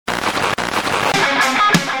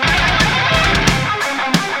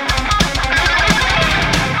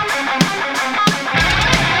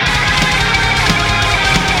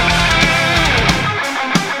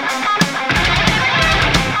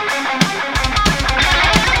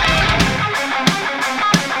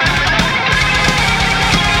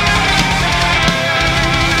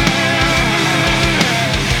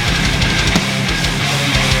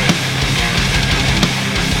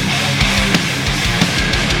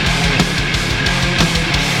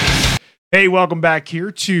Hey, welcome back here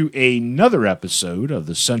to another episode of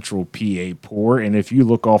the Central PA Pour. And if you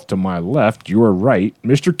look off to my left, you're right.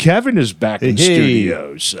 Mr. Kevin is back in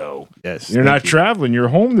studio. So yes, you're not traveling. You're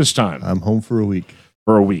home this time. I'm home for a week.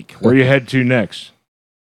 Where you head to next?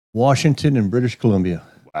 Washington and British Columbia.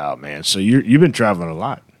 Wow, man. So you've been traveling a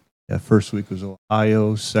lot. Yeah, first week was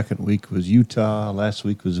Ohio. Second week was Utah. Last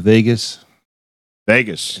week was Vegas.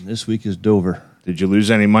 Vegas. And this week is Dover. Did you lose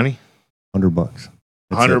any money? $100.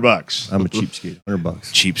 $100. I'm a cheapskate. $100.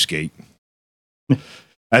 Cheapskate.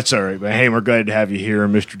 That's all right. But hey, we're glad to have you here.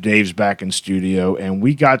 Mr. Dave's back in studio, and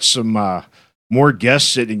we got some more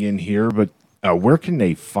guests sitting in here. But where can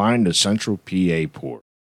they find the Central PA Pour?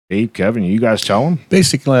 Dave, Kevin, you guys tell them.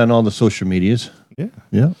 Basically on all the social medias.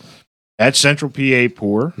 Yeah. At Central PA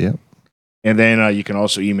Pour. Yeah. And then you can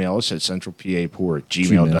also email us at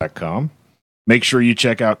centralpapour@gmail.com. Make sure you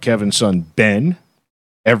check out Kevin's son, Ben,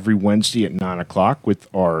 every Wednesday at 9 o'clock with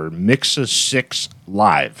our Mix of Six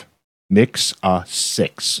Live. Mix of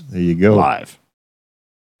Six. There you go. Live.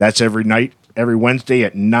 That's every night, every Wednesday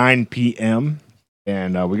at 9 p.m.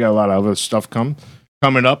 And we got a lot of other stuff coming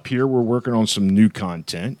up here. We're working on some new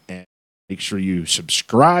content. And make sure you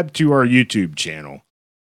subscribe to our YouTube channel.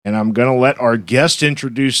 And I'm going to let our guests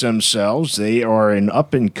introduce themselves. They are an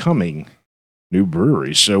up-and-coming new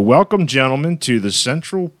brewery. So welcome, gentlemen, to the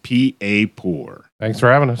Central PA Pour. Thanks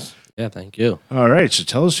for having us. Yeah, thank you. All right, so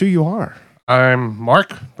tell us who you are. I'm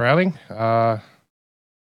Mark Browning,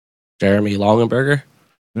 Jeremy Longenberger.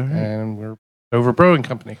 All right. and we're Dover Brewing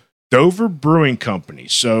Company. Dover Brewing Company.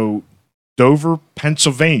 So Dover,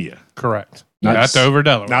 Pennsylvania. Correct. Not Not Dover,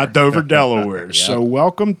 Delaware. Not Dover, Delaware. Yeah. So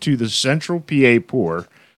welcome to the Central PA Pour.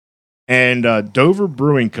 And Dover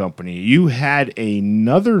Brewing Company, you had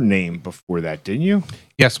another name before that, didn't you?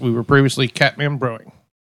 Yes, we were previously Catman Brewing.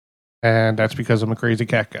 And that's because I'm a crazy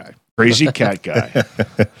cat guy. Crazy Cat Guy.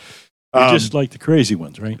 You're just like the crazy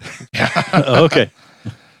ones, right? Okay.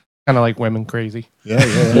 Kind of like women crazy. Yeah.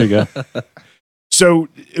 There you go. So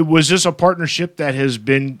was this a partnership that has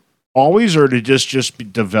been always, or did this just be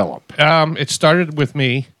develop? It started with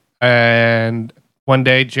me, and one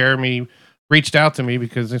day Jeremy reached out to me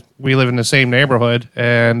because we live in the same neighborhood,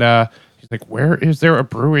 and he's like, where is there a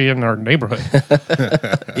brewery in our neighborhood?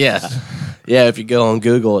 Yeah. Yeah, if you go on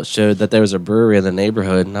Google, it showed that there was a brewery in the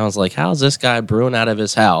neighborhood. And I was like, how's this guy brewing out of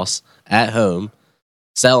his house at home,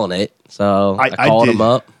 selling it? So I called him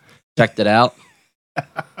up, checked it out.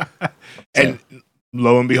 And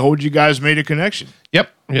lo and behold, you guys made a connection.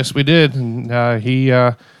 Yep. Yes, we did. And he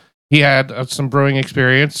had some brewing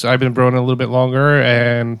experience. I've been brewing a little bit longer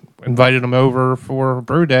and invited him over for a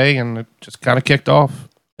brew day, and it just kind of kicked off.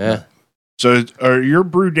 Yeah. So are your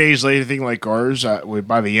brew days anything like ours?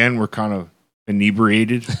 By the end, we're kind of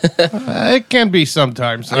inebriated. It can be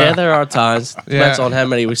sometimes. Yeah, there are times. Depends on how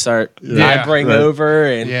many we start. Yeah, I bring over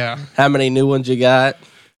and Yeah. how many new ones you got.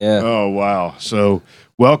 Yeah. Oh, wow. So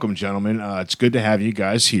welcome, gentlemen. It's good to have you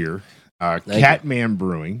guys here. Catman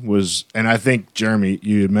Brewing was, and I think, Jeremy,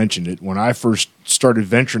 you had mentioned it, when I first started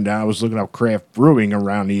venturing down, I was looking up craft brewing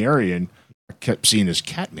around the area, and I kept seeing this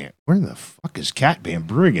Catman. Where the fuck is Catman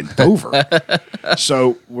Brewing in Dover?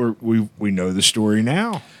 So we know the story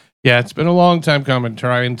now. Yeah, it's been a long time coming,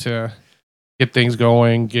 trying to get things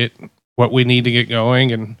going, get what we need to get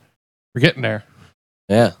going, and we're getting there.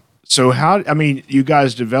 Yeah. So you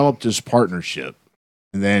guys developed this partnership,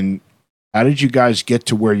 and then how did you guys get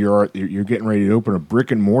to where you're getting ready to open a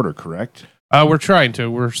brick and mortar, correct? We're trying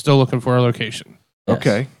to. We're still looking for a location. Yes.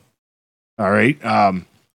 Okay. All right.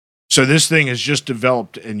 So this thing has just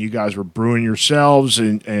developed, and you guys were brewing yourselves,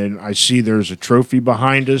 and I see there's a trophy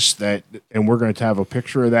behind us and we're going to have a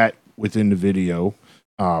picture of that within the video.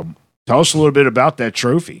 Tell us a little bit about that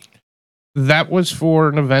trophy. That was for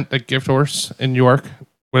an event that Gift Horse in York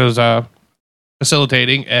was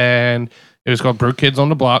facilitating, and it was called Brew Kids on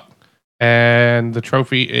the Block, and the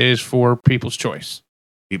trophy is for People's Choice.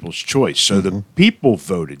 People's Choice. So the people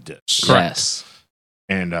voted this. Yes.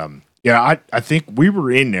 And I think we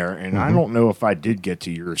were in there, and I don't know if I did get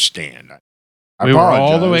to your stand. I We were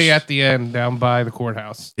all the apologize. way at the end down by the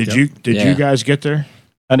courthouse. Did Yep. you Yeah. guys get there?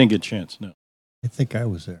 I didn't get a chance, no. I think I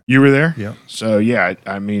was there. You were there? Yeah. So yeah,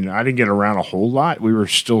 I mean, I didn't get around a whole lot. We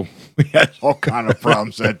had all kind of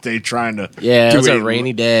problems that day trying to Yeah, it do was a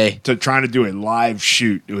rainy day. trying to do a live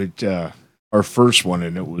shoot with our first one,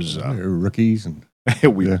 and it was They were rookies and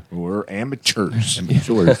we're amateurs.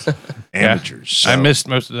 amateurs. Amateurs. So, I missed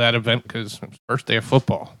most of that event because it was the first day of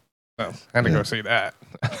football. So I had to go see that.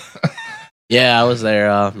 Yeah, I was there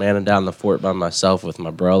manning down the fort by myself with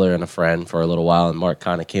my brother and a friend for a little while, and Mark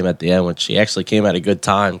kind of came at the end, which he actually came at a good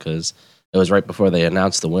time because it was right before they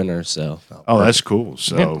announced the winner. So Oh, that's cool.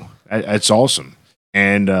 So That's awesome.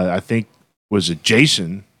 And I think, was it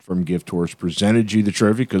Jason from Gift Horse presented you the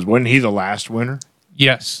trophy? Because wasn't he the last winner?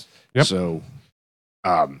 Yes. Yep. So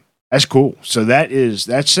that's cool. So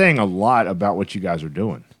that's saying a lot about what you guys are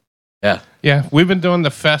doing. Yeah. Yeah. We've been doing the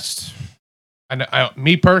fest.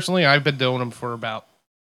 Me personally, I've been doing them for about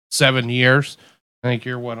 7 years. I think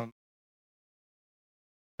you're what on?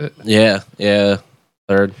 Yeah.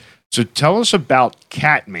 Third. So tell us about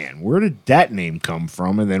Catman. Where did that name come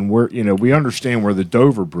from? And then we understand where the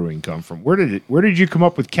Dover Brewing come from. Where did you come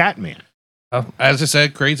up with Catman? As I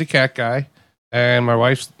said, crazy cat guy, and my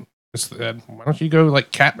wife said, "Why don't you go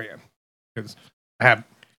like Catman?" Because I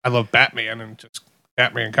love Batman, and just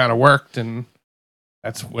Catman kind of worked, and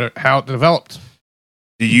that's how it developed.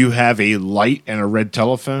 Do you have a light and a red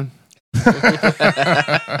telephone?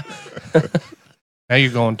 Now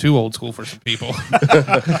you're going too old school for some people.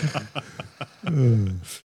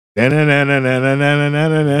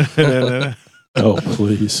 Oh,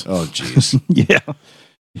 please. Oh, jeez. Yeah.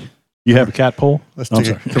 You have a cat pole? Let's take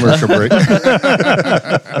a commercial break.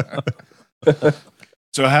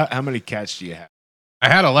 So how many cats do you have? I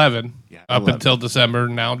had 11 up 11. until December.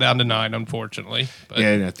 Now down to 9, unfortunately. But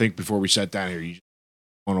Yeah, and I think before we sat down here, you just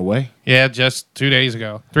on away. yeah, just 3 days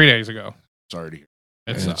ago. Sorry to hear.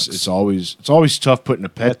 It And sucks. it's always tough putting a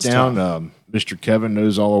pet That's down. Mr. Kevin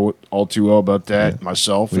knows all too well about that. Yeah.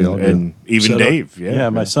 Myself We all do. and even So, Dave. Yeah,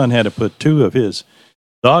 my son had to put 2 of his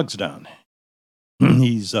dogs down.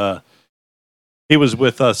 He was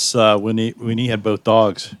with us when he had both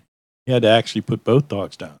dogs. He had to actually put both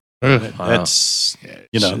dogs down. Ugh. That's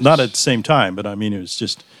Yeah, not at the same time, but I mean it was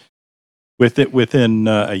just within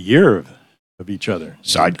a year of each other.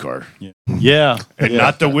 sidecar, Yeah, and yeah.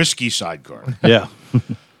 not the whiskey sidecar. Yeah.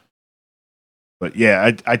 But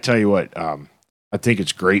yeah, I tell you what, I think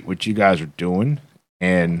it's great what you guys are doing,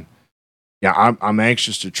 and yeah, I'm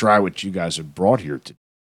anxious to try what you guys have brought here today.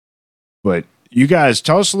 But you guys,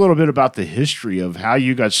 tell us a little bit about the history of how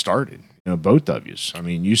you got started. Both of you. I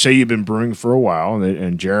mean, you say you've been brewing for a while,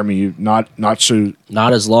 and Jeremy, you not as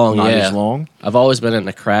long. As long. I've always been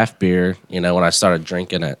into craft beer. When I started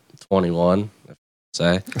drinking at 21,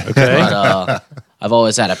 say. Okay. But I've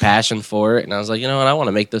always had a passion for it, and I was like, you know what, I want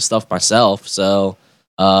to make this stuff myself. So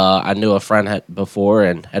I knew a friend before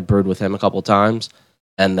and had brewed with him a couple times,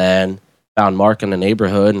 and then found Mark in the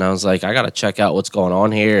neighborhood, and I was like, I got to check out what's going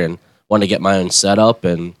on here, and wanted to get my own setup.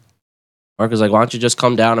 And Mark was like, why don't you just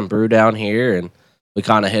come down and brew down here? And we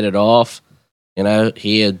kind of hit it off.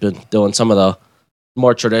 He had been doing some of the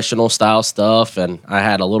more traditional style stuff, and I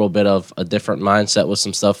had a little bit of a different mindset with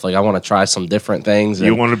some stuff. Like, I want to try some different things.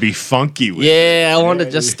 You want to be funky with I wanted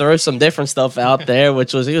to just throw some different stuff out there, he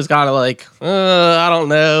was kind of like, I don't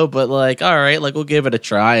know, but like, all right, like, we'll give it a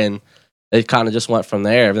try. And it kind of just went from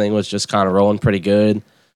there. Everything was just kind of rolling pretty good. It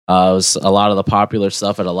was a lot of the popular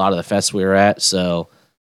stuff at a lot of the fests we were at. So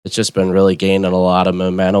it's just been really gaining a lot of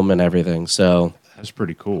momentum and everything. So that's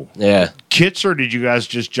pretty cool. Yeah. Kits, or did you guys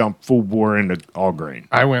just jump full bore into all grain?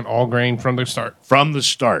 I went all grain from the start. From the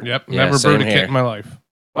start. Yep. Yeah, Never same brewed a here. kit in my life.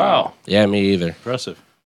 Wow. Yeah, me either. Impressive.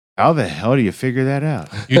 How the hell do you figure that out?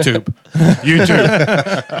 YouTube.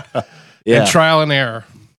 YouTube. And trial and error.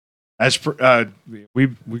 That's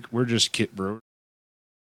we're just kit brewers,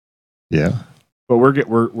 Yeah. but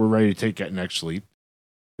we're ready to take that next leap.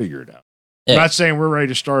 Figure it out. Yeah. I'm not saying we're ready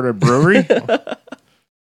to start a brewery,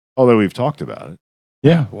 although we've talked about it.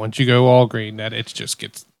 Yeah. Once you go all green, it just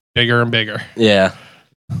gets bigger and bigger. Yeah.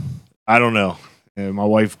 I don't know. My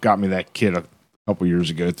wife got me that kit a couple years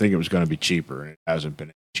ago, thinking it was going to be cheaper, and it hasn't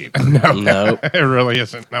been cheaper. No. It really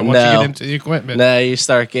isn't. Not once you get into the equipment. No, you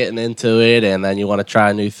start getting into it, and then you want to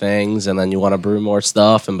try new things, and then you want to brew more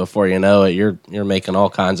stuff, and before you know it, you're making all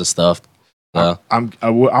kinds of stuff. I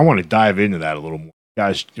want to dive into that a little more,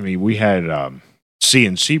 guys. I mean, we had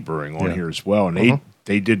CNC Brewing on here as well, and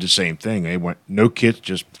they did the same thing. They went no kits,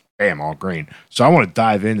 just bam, all grain. So I want to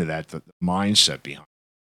dive into that, the mindset behind it.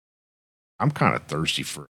 I'm kind of thirsty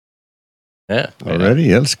for it. Already?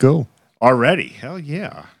 Yeah, let's go. Already. Hell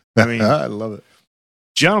yeah. I mean, I love it.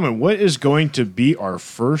 gentlemen, what is going to be our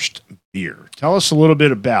first beer? Tell us a little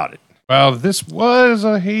bit about it. Well, this was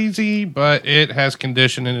a hazy, but it has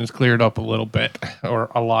conditioned and it's cleared up a little bit,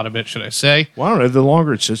 or a lot of it, should I say. Well, I don't know. The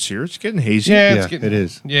longer it sits here, it's getting hazy. Yeah, Yeah, it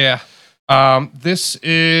is. Yeah. This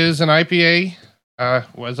is an IPA,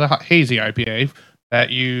 was a hazy IPA that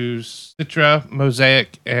used Citra,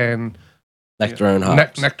 Mosaic, and Nectaron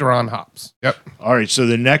hops. Nectaron hops. Yep. All right. So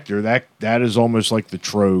the nectar, that is almost like the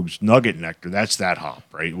Trogs Nugget nectar. That's that hop,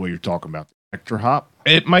 right? What you're talking about. The nectar hop?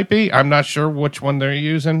 It might be. I'm not sure which one they're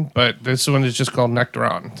using, but this one is just called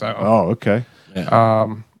Nectaron. So, Oh, okay.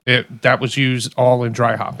 That was used all in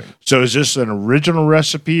dry hopping. So is this an original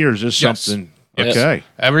recipe or is this Yes. something? Yes. Okay.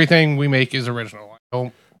 Everything we make is original. I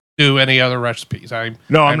don't do any other recipes. I'm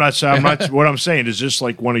not saying. What I'm saying is this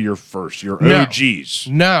like one of your No. OGs.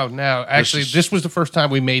 No. Actually, this was the first time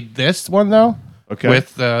we made this one though. Okay.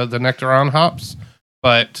 With the Nectaron hops,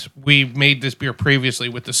 but we made this beer previously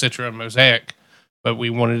with the Citra and Mosaic, but we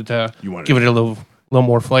wanted to give it a little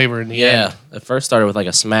more flavor in the end. It first started with like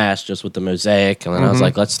a smash just with the Mosaic, and then I was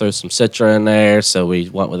like, let's throw some Citra in there. So we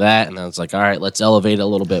went with that, and I was like, all right, let's elevate it a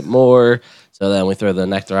little bit more. So then we throw the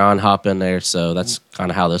Nectaron hop in there. So that's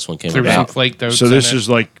kind of how this one came Threw some about. flake oats So this in is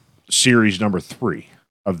like series number 3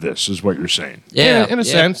 of this, is what you're saying. Yeah, in a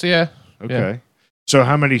sense, yeah. Okay. Yeah. So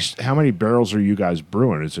how many barrels are you guys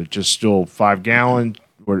brewing? Is it just still 5 gallon?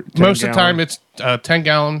 Or 10 Most of the gallon? time, it's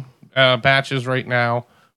 10-gallon batches right now.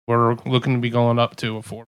 We're looking to be going up to a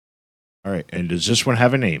 4. All right. And does this one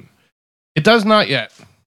have a name? It does not yet.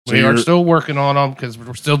 So We are you're- still working on them because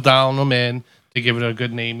we're still dialing them in to give it a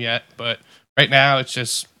good name yet. But right now, it's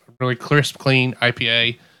just a really crisp, clean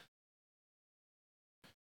IPA.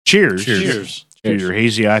 Cheers. Cheers. To your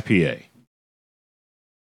hazy IPA.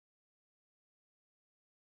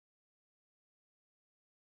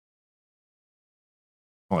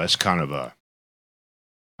 Oh, that's kind of a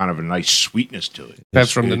nice sweetness to it.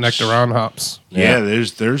 That's from the It's- Nectaron hops. Yeah,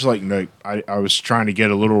 there's like no. I was trying to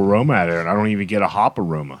get a little aroma out of it, and I don't even get a hop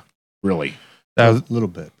aroma, really. A little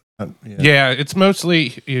bit. Yeah, it's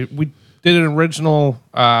mostly we did an original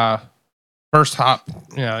first hop,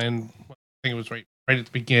 and I think it was right at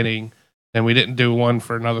the beginning, and we didn't do one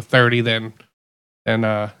for another 30. Then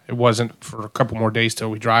it wasn't for a couple more days till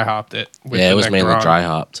we dry hopped it. with Yeah, the it was mainly Nectaron. dry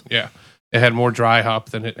hopped. Yeah, it had more dry hop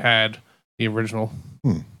than it had the original.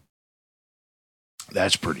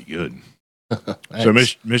 That's pretty good. So,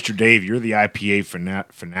 Mr. Dave, you're the IPA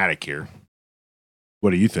fanatic here.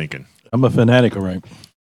 What are you thinking? I'm a fanatic, all right.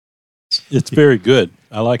 It's very good.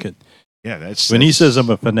 I like it. Yeah, When he says I'm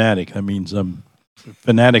a fanatic, that means I'm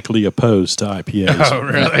fanatically opposed to IPAs. Oh,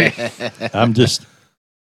 really?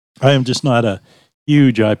 I am just not a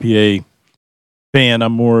huge IPA fan.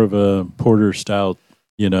 I'm more of a porter stout,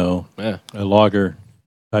 a lager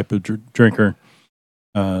type of drinker.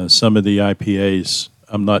 Some of the IPAs,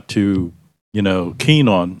 I'm not too, keen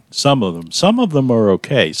on some of them. Some of them are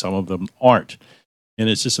okay. Some of them aren't. And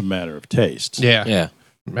it's just a matter of taste. Yeah.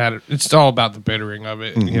 It's all about the bittering of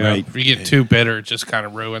it. Right. If you get too bitter, it just kind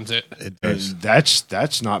of ruins it. It And does.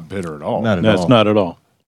 that's not bitter at all. Not at No, all. it's not at all.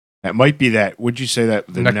 That might be that. Would you say that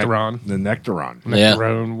Nectaron. the Nectaron, Yeah.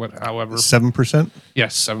 Nectaron, however. 7%?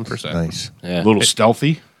 Yes, 7%. Nice. Yeah. a little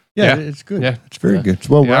stealthy. Yeah, Yeah. it's good. Yeah. It's very good. It's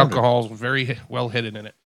well The rounded. alcohol's very well hidden in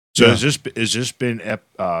it. So Yeah. has this been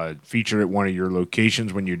featured at one of your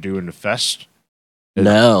locations when you're doing the fest?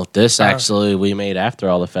 No, this actually we made after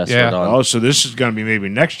all the festival Yeah. done. Oh, so this is going to be maybe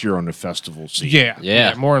next year on the festival scene.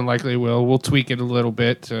 Yeah. More than likely, we'll tweak it a little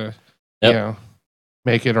bit to, Yep.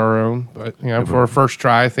 make it our own. But for our first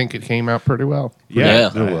try, I think it came out pretty well. Yeah,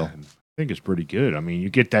 Yeah. I think it's pretty good. I mean, you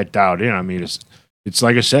get that dialed in. I mean, it's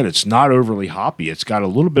like I said, it's not overly hoppy. It's got a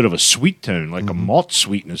little bit of a sweet tone, like a malt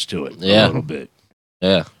sweetness to it. Yeah. A little bit.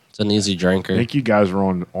 Yeah, it's an easy I drinker. think you guys are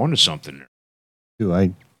onto something there.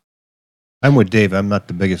 Too. I'm with Dave. I'm not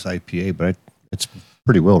the biggest IPA, but it's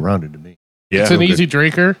pretty well rounded to me. Yeah, It's an easy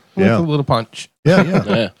drinker with Yeah. a little punch. Yeah, yeah.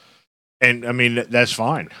 Yeah, and I mean that's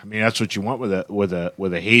fine. I mean that's what you want with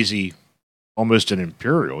a hazy, almost an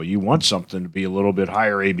imperial. You want something to be a little bit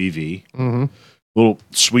higher ABV, Mm-hmm. little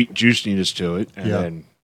sweet juiciness to it, and Yeah. then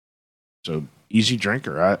so easy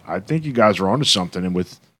drinker. I think you guys are onto something. And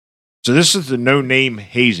so this is the no name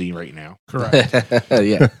hazy right now. Correct.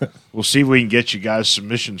 yeah. We'll see if we can get you guys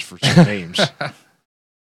submissions for some names.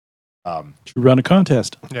 Should run a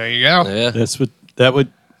contest. There you go. Yeah. That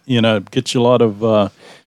would get you a lot of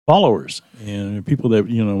followers and people that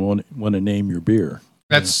want to name your beer.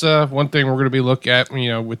 That's one thing we're going to be looking at,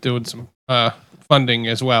 with doing some funding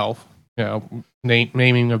as well.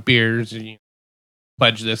 Naming of beers. You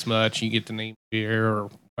pledge this much, you get to name beer or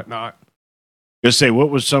whatnot. Just say what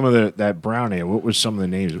was some of that brown ale? What was some of the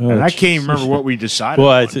names? Oh, and I can't even remember what we decided.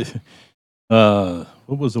 Well,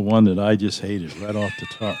 what was the one that I just hated right off the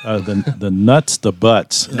top? The nuts to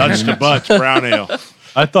butts. Nuts to butts brown ale.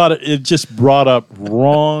 I thought it just brought up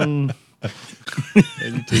wrong.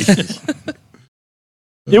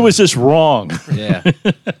 It was just wrong. Yeah.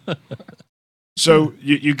 So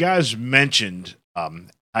you guys mentioned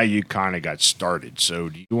how you kind of got started. So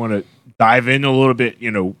do you want to dive in a little bit?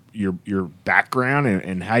 Your background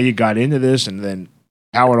and how you got into this, and then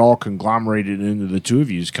how it all conglomerated into the two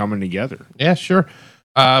of yous coming together. Yeah, sure.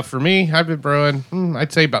 For me, I've been brewing,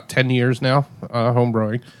 I'd say about 10 years now, home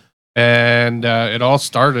brewing. And it all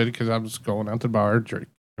started because I was going out to the bar, drink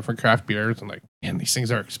different craft beers, and like, man, these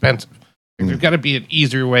things are expensive. There's got to be an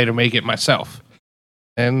easier way to make it myself.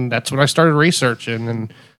 And that's when I started researching,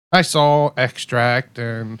 and I saw extract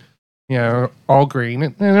and, all green,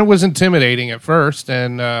 and it was intimidating at first.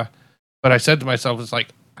 And but I said to myself, it's like,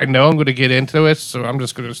 I know I'm going to get into it, so I'm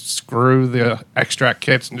just going to screw the extract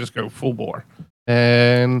kits and just go full bore.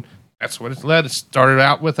 And that's what it's led. It started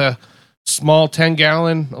out with a small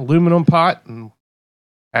 10-gallon aluminum pot and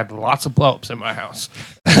had lots of blow-ups in my house.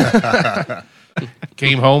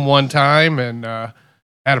 Came home one time and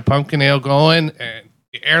had a pumpkin ale going, and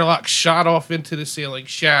the airlock shot off into the ceiling,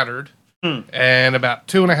 shattered, and about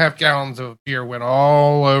 2.5 gallons of beer went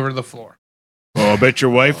all over the floor. Well, I bet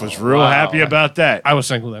your wife was real happy about that. I was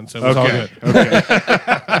single then, so it was all good. Okay.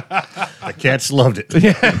 The cats loved it.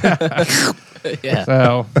 Yeah.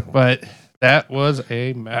 So, but that was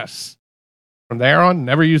a mess. From there on,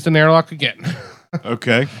 never used an airlock again.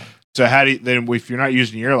 Okay. So how do you, then if you're not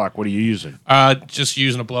using the airlock, what are you using? Just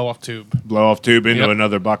using a blow-off tube. Blow-off tube into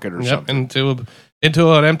another bucket or something?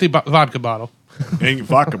 Into an empty vodka bottle.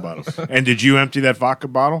 Vodka bottle. And did you empty that vodka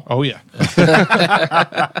bottle? Oh, yeah.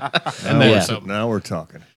 Now we're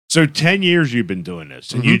talking. So 10 years you've been doing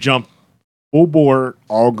this, and you jumped full bore,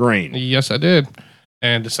 all grain. Yes, I did.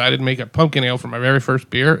 And decided to make a pumpkin ale for my very first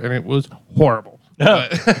beer, and it was horrible.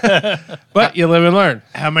 But you live and learn.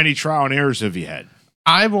 How many trial and errors have you had?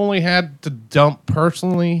 I've only had to dump,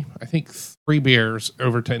 personally, I think 3 beers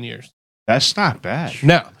over 10 years. That's not bad.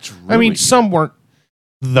 No. Really I mean, good. some weren't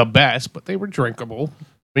the best, but they were drinkable.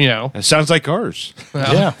 That sounds like ours.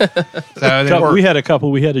 Yeah. So we had a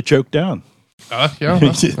couple we had to choke down. I've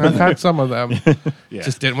had some of them. Yeah.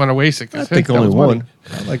 Just didn't want to waste it. I think only one.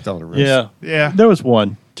 I liked all the rest. Yeah. There was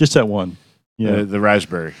one. Just that one. Yeah. The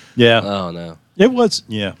raspberry. Yeah. Oh, no. It was.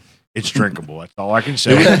 Yeah. It's drinkable. That's all I can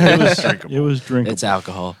say. It was drinkable. It was drinkable. It's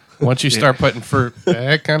alcohol. Once you start putting fruit,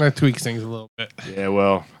 that kind of tweaks things a little bit. Yeah,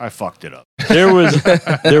 well, I fucked it up. There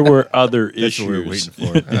were other That's what we were issues.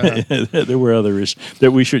 waiting for. There were other issues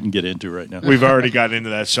that we shouldn't get into right now. We've already got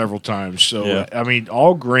into that several times. So, Yeah. I mean,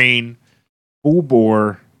 all grain, full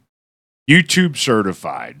bore, YouTube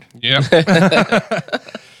certified. Yeah.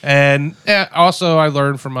 And also, I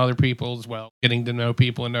learned from other people as well, getting to know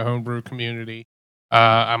people in the homebrew community.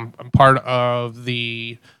 I'm part of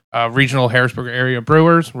the regional Harrisburg area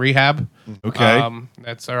brewers rehab. Okay.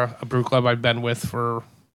 That's a brew club I've been with for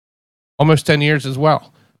almost 10 years as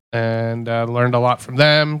well, and learned a lot from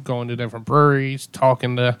them, going to different breweries,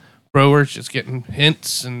 talking to brewers, just getting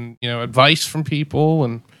hints and advice from people,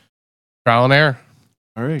 and trial and error.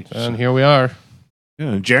 All right. And here we are.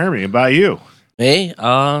 Yeah, Jeremy, about you? Me?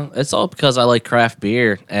 It's all because I like craft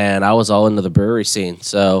beer, and I was all into the brewery scene.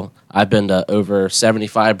 So I've been to over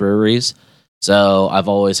 75 breweries. So I've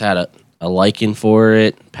always had a liking for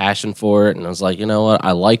it, passion for it, and I was like, you know what?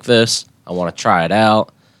 I like this. I want to try it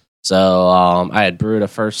out. So I had brewed the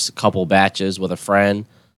first couple batches with a friend,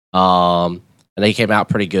 and they came out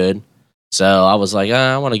pretty good. So I was like,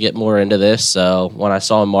 I want to get more into this. So when I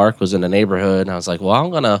saw Mark was in the neighborhood, I was like, well,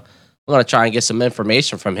 I'm gonna try and get some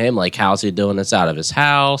information from him, like how's he doing this out of his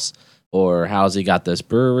house, or how's he got this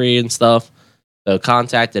brewery and stuff. So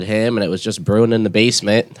contacted him, and it was just brewing in the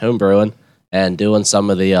basement, home brewing, and doing some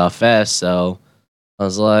of the fests. So I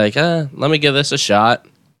was like, let me give this a shot.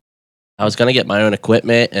 I was going to get my own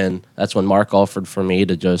equipment, and that's when Mark offered for me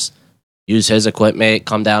to just use his equipment,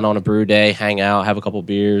 come down on a brew day, hang out, have a couple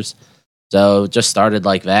beers. So it just started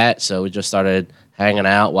like that. So we just started hanging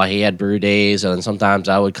out while he had brew days, and then sometimes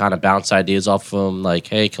I would kind of bounce ideas off of him, like,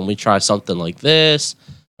 hey, can we try something like this?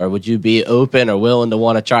 Or would you be open or willing to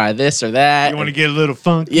want to try this or that? You want to get a little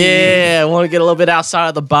funky? Yeah, I want to get a little bit outside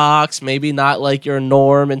of the box, maybe not like your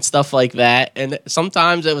norm and stuff like that. And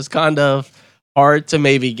sometimes it was kind of hard to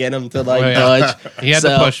maybe get him to like budge. He had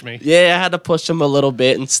to push me. Yeah, I had to push him a little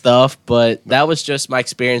bit and stuff, but that was just my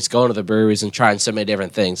experience going to the breweries and trying so many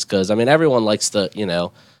different things. Because I mean, everyone likes the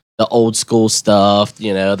the old school stuff,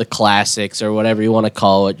 the classics or whatever you want to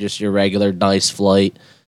call it, just your regular nice flight.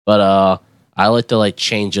 But I like to like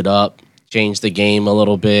change it up, change the game a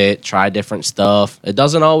little bit, try different stuff. It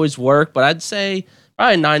doesn't always work, but I'd say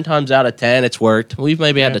probably 9 times out of 10 it's worked. We've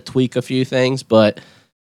maybe had to tweak a few things, but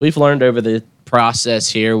we've learned over the process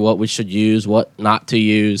here what we should use, what not to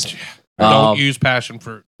use. Don't use passion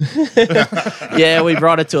fruit. Yeah, we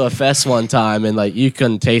brought it to a fest one time, and like you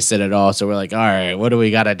couldn't taste it at all. So we're like, all right, what do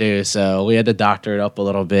we got to do? So we had to doctor it up a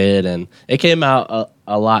little bit, and it came out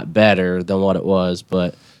a lot better than what it was.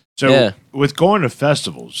 But so with going to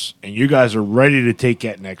festivals, and you guys are ready to take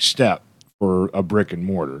that next step for a brick and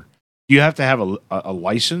mortar. Do you have to have a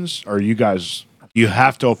license, or you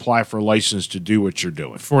have to apply for a license to do what you're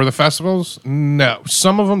doing? For the festivals? No.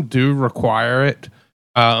 Some of them do require it,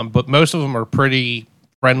 but most of them are pretty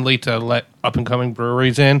friendly to let up-and-coming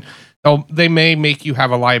breweries in. They may make you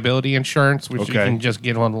have a liability insurance, which you can just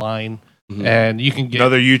get online. And you can get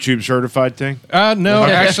another YouTube certified thing. No,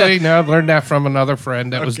 actually, no. I learned that from another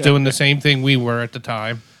friend that was doing the same thing we were at the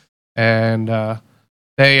time, and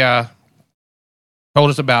they told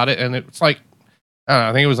us about it. And it's like, I don't know,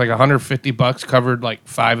 I think it was like $150, covered like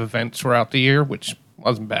 5 events throughout the year, which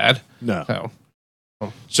wasn't bad. No,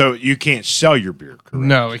 so you can't sell your beer, correct?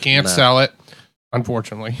 No, we can't sell it.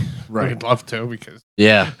 Unfortunately, right? We'd love to because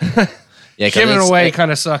giving it away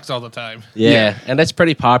kind of sucks all the time. Yeah, and it's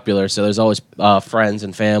pretty popular. So there's always friends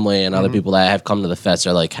and family and other people that have come to the fest.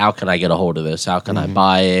 They're like, "How can I get a hold of this? How can I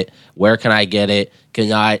buy it? Where can I get it?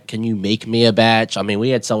 Can you make me a batch?" I mean, we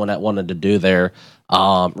had someone that wanted to do their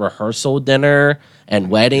rehearsal dinner and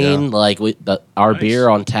wedding, like our beer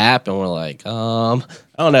on tap, and we're like, I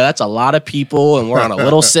don't know, that's a lot of people, and we're on a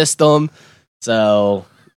little system, so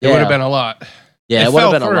it would have been a lot. Yeah, it would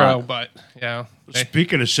have been a lot. But yeah.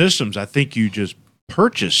 Speaking of systems, I think you just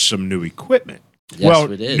purchased some new equipment. Yes,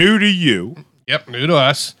 we did. New to you. Yep, new to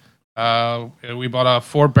us. We bought a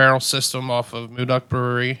 4-barrel system off of Moonduck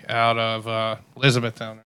Brewery out of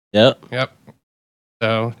Elizabethtown. Yep.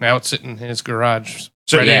 So now it's sitting in his garage.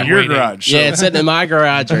 Sitting in your garage. So. Yeah, it's sitting in my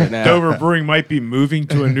garage right now. Dover Brewing might be moving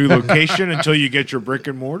to a new location until you get your brick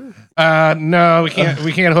and mortar. No, we can't.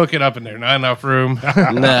 We can't hook it up in there. Not enough room.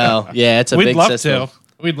 No. Yeah, it's a big system.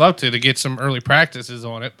 We'd love to get some early practices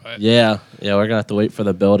on it, but yeah, we're gonna have to wait for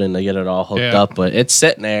the building to get it all hooked up. But it's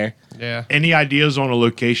sitting there. Yeah. Any ideas on a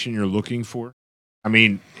location you're looking for? I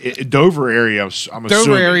mean, Dover area. I'm Dover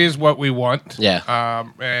assuming. area is what we want. Yeah.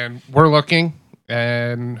 And we're looking,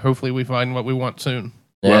 and hopefully we find what we want soon.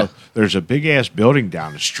 Yeah. Well, there's a big ass building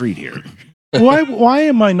down the street here. Why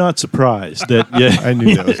am I not surprised that I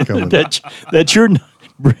knew that was coming. that you're not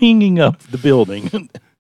bringing up the building?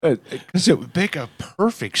 Because it would make a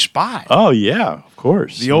perfect spot. Oh yeah, of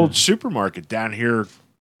course. The old supermarket down here.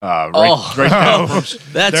 Right now.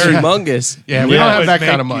 That's humongous. Yeah, we don't have that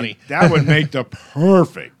kind of money. That would make the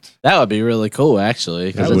perfect. That would be really cool, actually,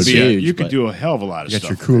 because it's huge. You could do a hell of a lot of you stuff.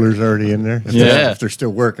 Got your coolers already in there. If they're still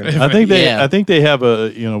working. I think they have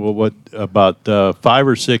about 5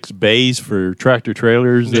 or 6 bays for tractor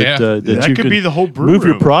trailers that you could be the whole brew move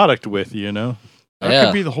room. your product with. You know, that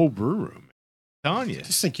could be the whole brew room. I'm telling you. I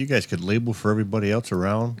just think you guys could label for everybody else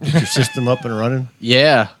around. Get your system up and running.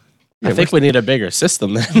 Yeah. I think we need a bigger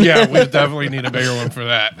system then. Yeah, we definitely need a bigger one for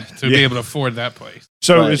that to be able to afford that place.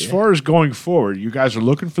 So as far as going forward, you guys are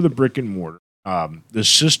looking for the brick and mortar. The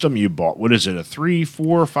system you bought, what is it? A 3,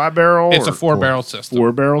 4, 5 barrel? It's a 4-barrel system.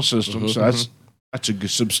 4-barrel system. So that's a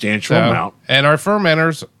substantial amount. And our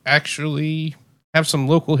fermenters actually have some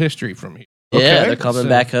local history from here. Yeah, they're coming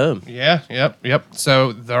back home. Yeah, yep.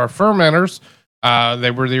 So our fermenters, they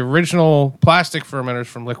were the original plastic fermenters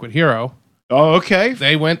from Liquid Hero. Oh, okay.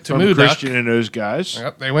 They went to From Moonduck. Christian and those guys.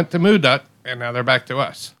 Yep, they went to Moonduck, and now they're back to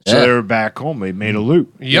us. So they were back home. They made a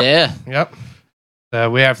loop. Yep.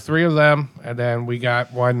 We have 3 of them, and then we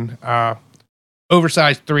got one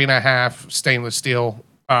oversized 3.5 stainless steel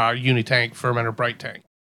unitank fermenter bright tank.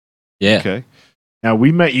 Yeah. Okay. Now,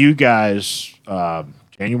 we met you guys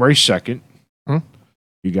January 2nd.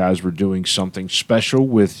 You guys were doing something special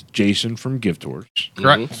with Jason from Gift Horse.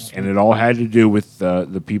 Correct. And it all had to do with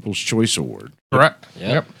the People's Choice Award. Correct.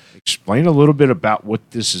 Yep. Explain a little bit about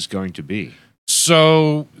what this is going to be.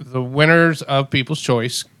 So the winners of People's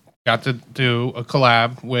Choice got to do a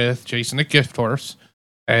collab with Jason at Gift Horse,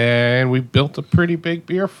 and we built a pretty big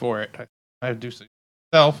beer for it. I do say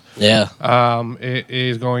myself. Yeah. It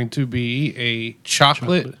is going to be a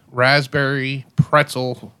chocolate raspberry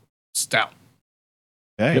pretzel stout.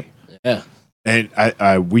 Okay. Yeah.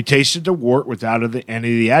 And we tasted the wort without any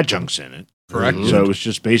of the adjuncts in it. Correct. Mm-hmm. So it was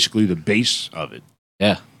just basically the base of it.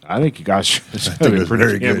 Yeah. I think you guys it was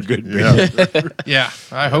very good. beer. Yeah,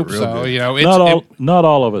 I hope real so. good. You know, not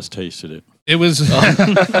all of us tasted it. It was it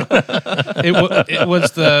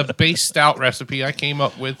was the base stout recipe I came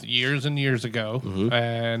up with years and years ago,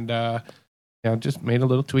 and just made a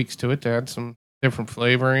little tweaks to it to add some different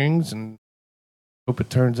flavorings, and hope it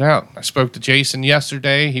turns out. I spoke to Jason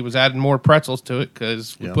yesterday. He was adding more pretzels to it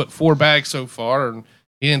because we put 4 bags so far, and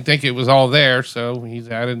he didn't think it was all there, so he's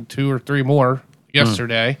added 2 or 3 more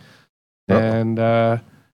yesterday, and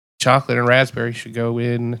chocolate and raspberry should go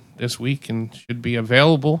in this week and should be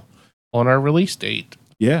available on our release date.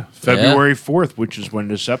 Yeah, February 4th, which is when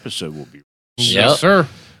this episode will be. Yes, sir.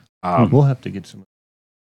 We'll have to get some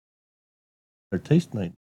Our taste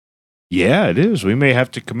night. Yeah, it is. We may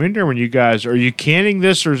have to come in there when you guys are you canning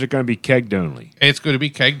this, or is it going to be kegged only? It's going to be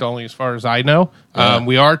kegged only, as far as I know. Yeah.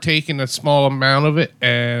 We are taking a small amount of it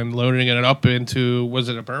and loading it up into, was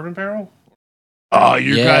it a bourbon barrel? Oh,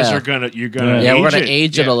 you guys are gonna we're gonna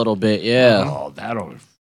age it a little bit. Yeah. Oh,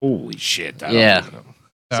 holy shit. Yeah.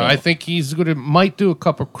 So I think he's might do a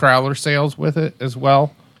couple crowler sales with it as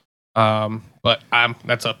well. But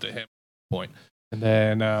that's up to him at this point. And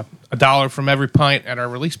then $1 from every pint at our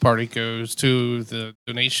release party goes to the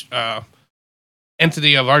donation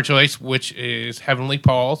entity of our choice, which is Heavenly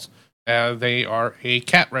Paws. They are a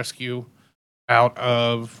cat rescue out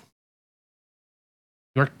of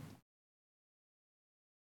York.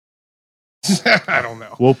 I don't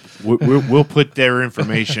know. We'll put their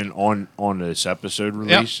information on this episode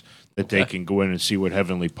release that they can go in and see what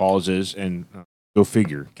Heavenly Paws is, and go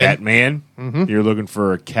figure. Catman, you're looking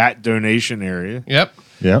for a cat donation area. Yep.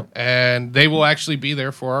 Yeah. And they will actually be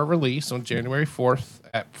there for our release on January 4th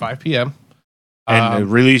at 5 p.m. And the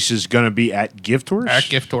release is going to be at Gift Horse? At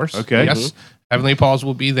Gift Horse. Okay. Yes. Heavenly Paws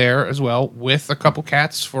will be there as well with a couple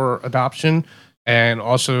cats for adoption, and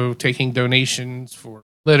also taking donations for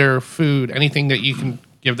litter, food, anything that you can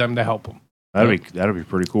give them to help them. That'd be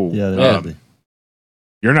pretty cool. Yeah, that'd be.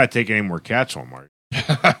 You're not taking any more cats home, Mark.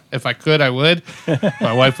 If I could, I would.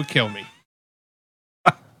 My wife would kill me.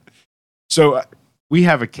 So we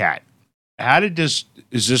have a cat. Is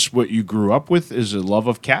this what you grew up with? Is a love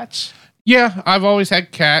of cats? Yeah, I've always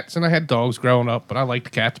had cats, and I had dogs growing up, but I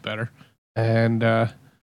liked cats better. And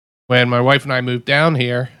when my wife and I moved down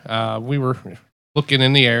here, we were looking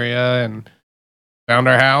in the area and found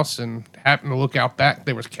our house, and happened to look out back.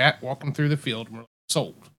 There was a cat walking through the field, and we're like,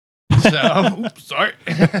 sold. So, oops, sorry.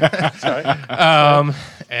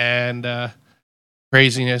 And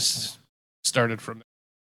craziness started from there.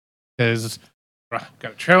 Because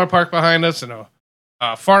got a trailer park behind us and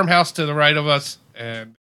a farmhouse to the right of us,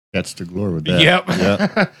 and That's the glory with that. Yep.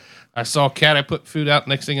 Yeah. I saw a cat. I put food out.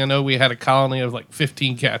 Next thing I know, we had a colony of like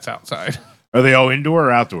 15 cats outside. Are they all indoor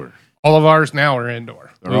or outdoor? All of ours now are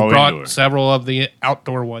indoor. They're We all brought indoor. several of the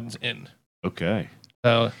outdoor ones in. Okay.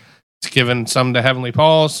 So it's given some to Heavenly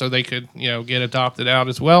Paws so they could, get adopted out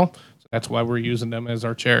as well. So that's why we're using them as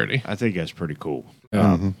our charity. I think that's pretty cool.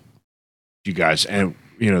 Mhm. You guys, and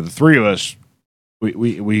the three of us,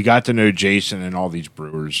 we got to know Jason and all these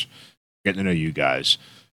brewers, getting to know you guys.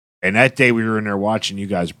 And that day we were in there watching you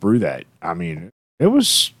guys brew that. I mean, it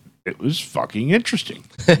was fucking interesting.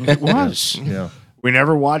 It was. Yeah. We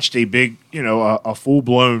never watched a big, a full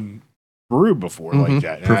blown brew before like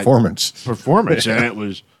that. And Performance. And it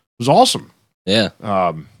was awesome. Yeah.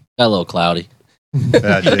 Got a little cloudy.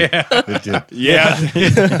 It did. Yeah.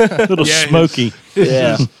 A little smoky.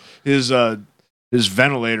 Yeah. His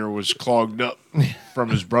ventilator was clogged up from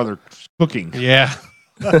his brother cooking. Yeah.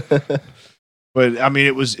 But I mean,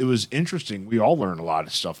 it was interesting. We all learned a lot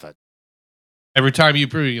of stuff that. Every time you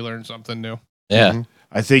brew, you learn something new. Yeah.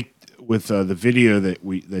 I think with the video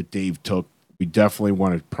that Dave took, we definitely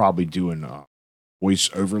want to probably do a voice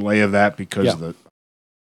overlay of that because of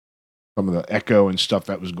some of the echo and stuff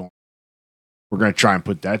that was going. We're going to try and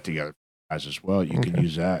put that together as well. You can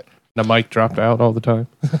use that. The mic dropped out all the time.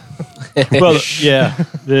 Well, yeah.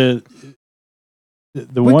 The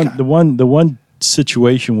one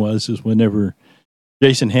situation was whenever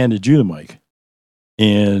Jason handed you the mic,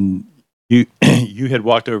 and you you had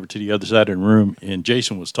walked over to the other side of the room, and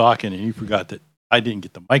Jason was talking, and you forgot that I didn't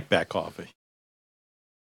get the mic back off it.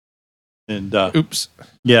 And Oops.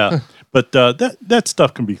 yeah, but that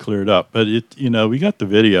stuff can be cleared up. But we got the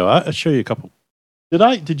video. I'll show you a couple.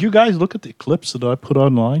 Did you guys look at the clips that I put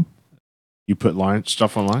online? You put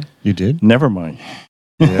stuff online? You did? Never mind.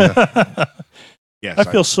 Yeah. Yes.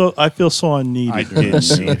 I feel so unneeded. I did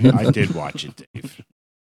see it. I did watch it, Dave.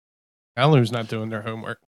 Alan's not doing their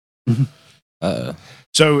homework.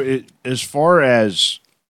 So, as far as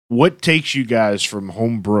what takes you guys from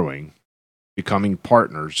home brewing, becoming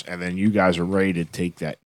partners, and then you guys are ready to take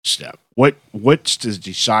that step, what's the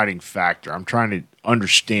deciding factor? I'm trying to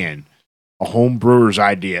understand a home brewer's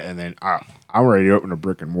idea, and then I'm ready to open a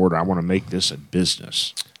brick and mortar. I want to make this a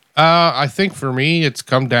business. I think for me, it's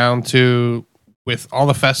come down to, with all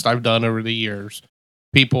the fest I've done over the years,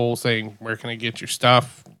 people saying, where can I get your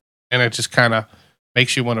stuff? And it just kind of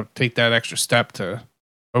makes you want to take that extra step to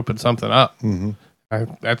open something up. Mm-hmm.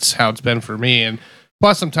 That's how it's been for me. And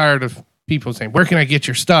plus, I'm tired of people saying, where can I get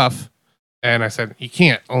your stuff? And I said, you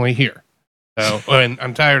can't, only here. So, and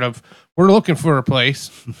I'm tired of, we're looking for a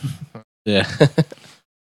place. Yeah.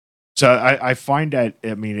 So I find that,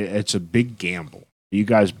 I mean, it's a big gamble. You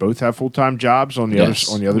guys both have full-time jobs on the Yes.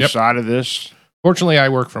 other side of this. Fortunately, I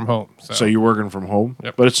work from home. So you're working from home,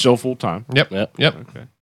 Yep. but it's still full time. Yep. Okay.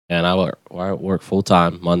 And I work full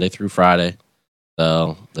time Monday through Friday.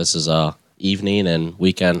 So this is a evening and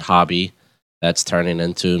weekend hobby that's turning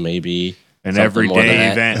into maybe An something more than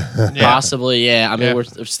everyday that. event. Yeah. Possibly, yeah. I mean, we're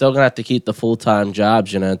still gonna have to keep the full time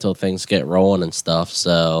jobs, until things get rolling and stuff.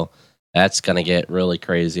 So that's gonna get really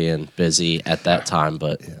crazy and busy at that time.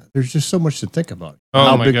 But Yeah, there's just so much to think about. Oh,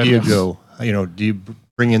 How my big goodness. do you go? Do you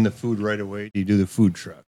bring in the food right away? Do you do the food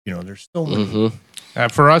truck? There's so many.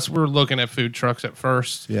 mhm. For us, we're looking at food trucks at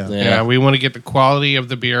first. Yeah. Yeah. We want to get the quality of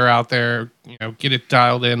the beer out there, get it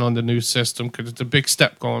dialed in on the new system because it's a big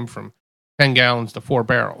step going from 10 gallons to 4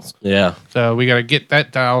 barrels. Yeah. So we got to get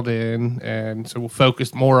that dialed in. And so we'll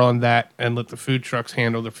focus more on that and let the food trucks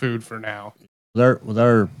handle the food for now. With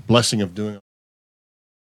our blessing of doing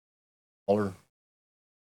smaller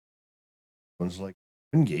ones like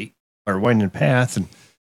Wingate or Winding Path, and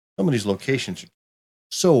some of these locations are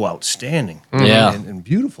so outstanding. Mhm. Yeah. and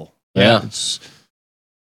beautiful. Yeah.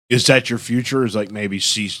 Is that your future? Is like maybe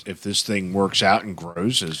see if this thing works out and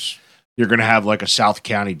grows? Is you're going to have like a South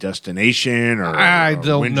County destination, or I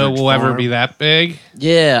don't know Windridge we'll ever Farm? be that big.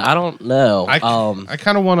 Yeah, I don't know. I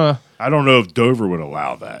kind of want to. I don't know if Dover would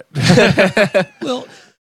allow that. Well,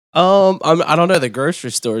 I don't know. The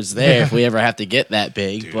grocery store's there if we ever have to get that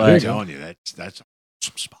big. Dude, I'm But telling you, that's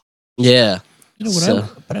some spot. yeah,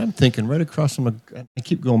 But I'm thinking right across from I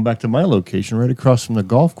keep going back to my location, right across from the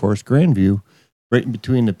golf course, Grandview, right in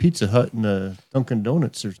between the Pizza Hut and the Dunkin'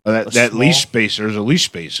 Donuts. There's That lease space. There's a lease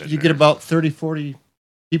space in you there. get about 30, 40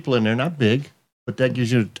 people in there, not big, but that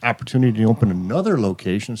gives you an opportunity to open another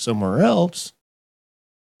location somewhere else.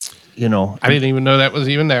 I didn't even know that was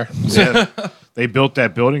even there. Yeah. They built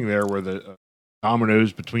that building there where the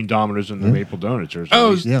Domino's, between Domino's and the Yeah. Maple Donuts. There's Oh,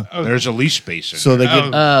 a lease, yeah. there's a lease space in So there. they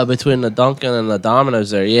get between the Dunkin' and the Domino's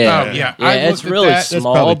there. Yeah, Oh, yeah. yeah. I It's looked at really that. that's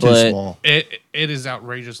small, probably too but small. It is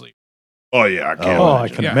outrageously. Oh yeah, I can't. Oh, I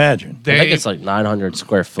imagine. can Yeah. imagine. I think it's like 900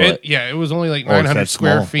 square foot. It was only like Oh, it's 900 that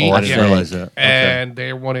square small. feet. Oh, I didn't yeah. realize that. Okay. And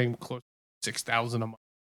they're wanting close to 6,000 a month.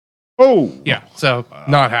 Oh Yeah, so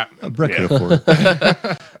not happening. Brett could Yeah. afford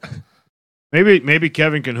it. Maybe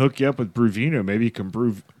Kevin can hook you up with Brewvino. Maybe you can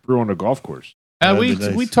brew on a golf course. That'd we be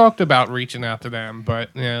nice. we talked about reaching out to them,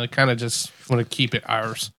 but kind of just want to keep it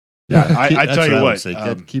ours. Yeah, I That's tell you I would what. say.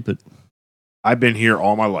 um, Keep it. I've been here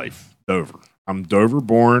all my life, Dover. I'm Dover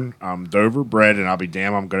born. I'm Dover bred, and I'll be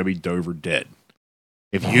damn, I'm going to be Dover dead.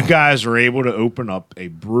 If you guys are able to open up a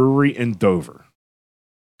brewery in Dover,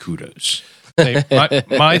 kudos. Hey,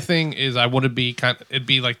 my thing is I want to be it'd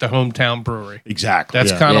be like the hometown brewery. Exactly.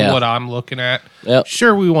 That's Yeah. kind of Yeah. what I'm looking at. Yep.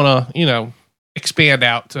 Sure, we want to expand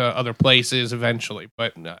out to other places eventually,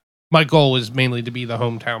 but my goal is mainly to be the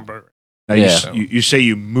hometown brewery. Now Yeah. you say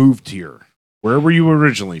you moved here. Where were you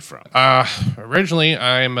originally from? Originally,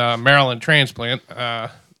 I'm a Maryland transplant.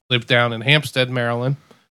 Lived down in Hampstead, Maryland,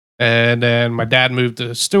 and then my dad moved to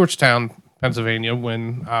Stewartstown, Pennsylvania,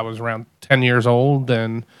 when I was around 10 years old,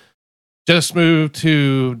 and just moved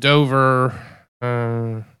to Dover,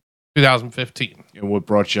 2015. And what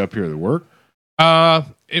brought you up here to work?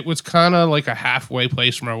 It was kind of like a halfway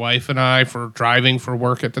place for my wife and I for driving for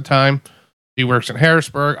work at the time. She works in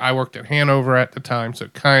Harrisburg. I worked in Hanover at the time, so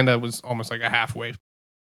it kind of was almost like a halfway.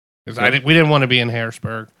 Because we didn't want to be in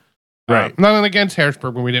Harrisburg. Right. Nothing against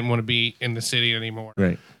Harrisburg, but we didn't want to be in the city anymore.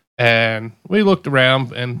 Right. And we looked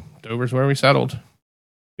around, and Dover's where we settled.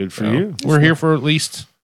 Good for So you. We're here for at least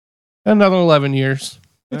another 11 years,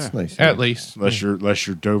 That's Yeah. nice. at least. Unless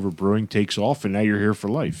your Dover brewing takes off, and now you're here for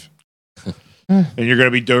life. And you're going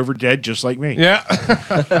to be Dover dead, just like me. Yeah.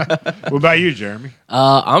 What about you, Jeremy?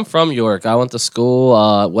 I'm from York. I went to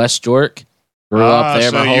school West York. Grew up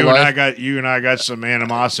there so my whole you life. and I got some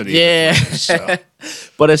animosity. Yeah. So,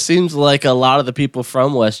 But it seems like a lot of the people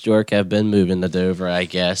from West York have been moving to Dover, I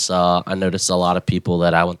guess. I noticed a lot of people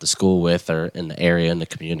that I went to school with are in the area, in the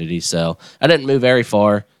community. So I didn't move very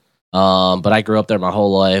far. But I grew up there my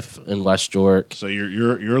whole life in West York. so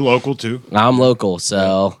you're local too. I'm local,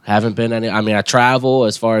 so haven't been any. I mean, I travel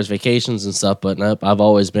as far as vacations and stuff, but nope, I've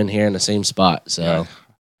always been here in the same spot. So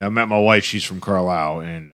I met my wife. She's from Carlisle,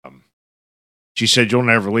 and she said, "You'll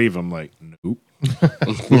never leave." I'm like, "Nope."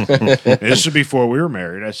 This was before we were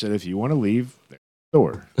married. I said, "If you want to leave, there's the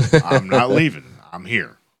door. I'm not leaving. I'm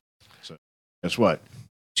here." So guess what?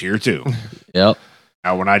 She's here too. yep.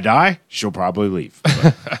 Now, when I die, she'll probably leave.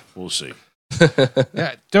 But we'll see.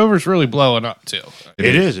 Yeah, Dover's really blowing up, too.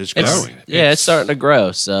 It is. It's It's, growing. yeah, it's starting to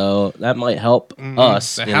grow, so that might help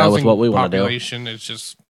us, The with housing what we want to do. population is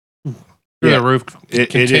just through Yeah, the roof, It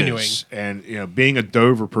continuing. is. And being a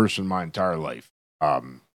Dover person my entire life,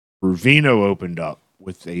 Brewvino opened up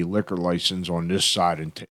with a liquor license on this side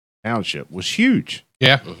in township was huge.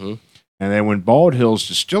 Yeah. Mm-hmm. And then when Bald Hills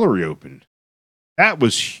Distillery opened, that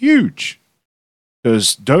was huge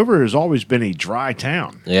because Dover has always been a dry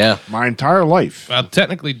town. Yeah. My entire life. Well,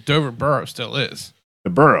 technically, Dover Borough still is. The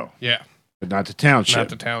borough. Yeah. But not the township. Not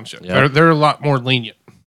the township. Yeah. They're a lot more lenient.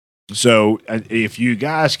 So if you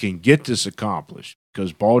guys can get this accomplished,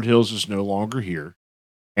 because Bald Hills is no longer here,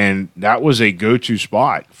 and that was a go-to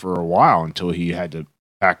spot for a while until he had to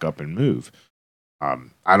pack up and move.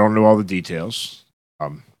 I don't know all the details.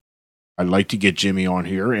 I'd like to get Jimmy on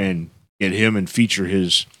here and get him and feature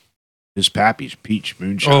his Pappy's Peach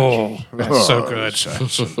Moonshine. Oh, that's so good.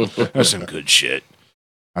 That's some good shit.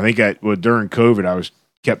 I think during COVID, I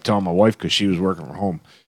kept telling my wife because she was working from home.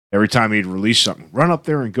 Every time he'd release something, run up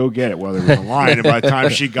there and go get it while they were in line. And by the time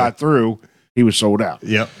she got through, he was sold out.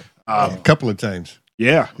 Yep. A couple of times.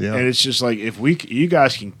 Yeah. Yeah. And it's just like, if you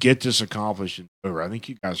guys can get this accomplished and over, I think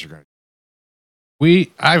you guys are going to.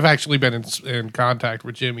 I've actually been in contact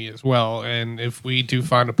with Jimmy as well. And if we do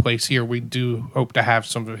find a place here, we do hope to have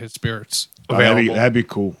some of his spirits available. That'd be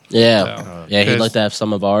cool. Yeah. So, Yeah, he'd like to have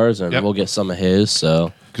some of ours, and Yep. we'll get some of his.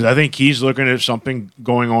 So Because I think he's looking at something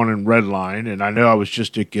going on in Red Line, and I know I was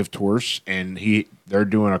just at Gift Horse, and they're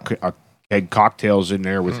doing a keg cocktails in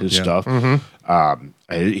there with his stuff.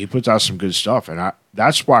 He puts out some good stuff, and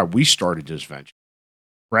that's why we started this venture.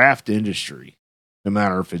 Craft industry, no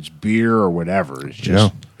matter if it's beer or whatever,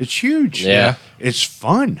 it's huge. Yeah. It's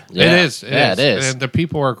fun. yeah. It is. It is. And the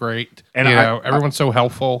people are great. And everyone's so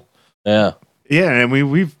helpful. Yeah. Yeah, and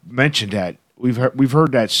we've mentioned that. We've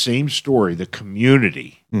heard that same story. The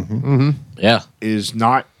community Yeah. is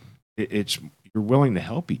not. It's you're willing to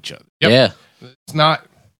help each other. Yep. Yeah. It's not,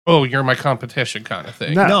 oh, you're my competition kind of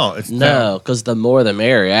thing. No. It's No, because the more the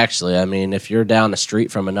merrier, actually. I mean, if you're down the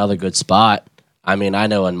street from another good spot, I mean, I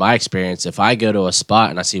know in my experience, if I go to a spot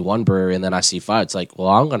and I see one brewery and then I see five, it's like, well,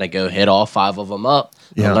 I'm going to go hit all five of them up.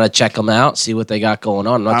 Yeah. I'm going to check them out, see what they got going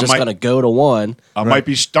on. I'm not just going to go to one. I might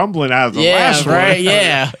be stumbling out of the last right, one.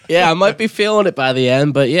 yeah. Yeah, I might be feeling it by the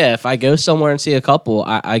end. But yeah, if I go somewhere and see a couple,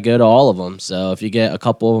 I go to all of them. So if you get a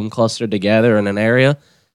couple of them clustered together in an area,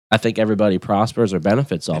 I think everybody prospers or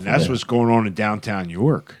benefits off And of that's it. what's going on in downtown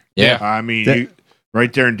York. Yeah. I mean,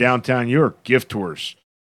 right there in downtown York, Gift Horse.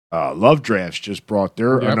 Love Drafts just brought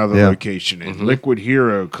their another location in. Liquid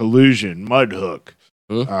Hero, Collusion, Mudhook.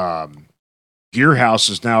 Gear House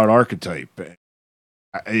is now at Archetype.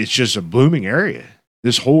 It's just a booming area.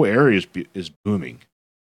 This whole area is booming.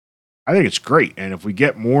 I think it's great. And if we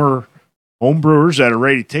get more home brewers that are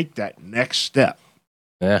ready to take that next step,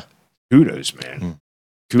 kudos, man.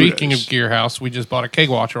 Kudos. Speaking of Gear House, we just bought a keg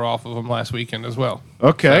watcher off of them last weekend as well.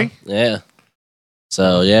 Okay. Yeah.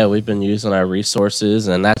 So yeah, we've been using our resources,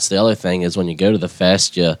 and that's the other thing is when you go to the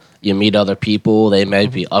fest, you meet other people. They may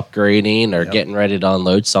be upgrading or getting ready to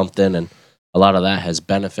unload something, and a lot of that has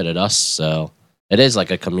benefited us. So it is like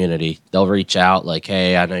a community. They'll reach out like,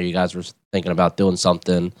 "Hey, I know you guys were thinking about doing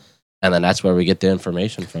something," and then that's where we get the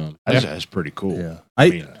information from. That's pretty cool. Yeah.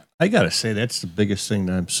 I I got to say, that's the biggest thing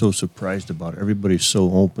that I'm so surprised about. Everybody's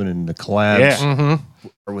so open, and the collabs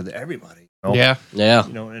are with everybody. You know? Yeah.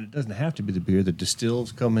 You know, and it doesn't have to be the beer. The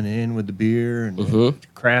distills coming in with the beer and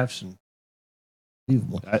crafts and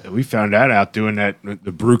we found that out doing that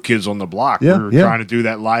the Brew Kids on the Block. Yeah, we were trying to do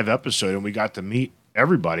that live episode, and we got to meet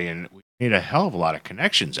everybody, and we made a hell of a lot of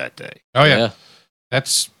connections that day. Oh yeah.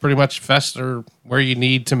 That's pretty much fest or where you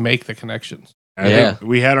need to make the connections. And I think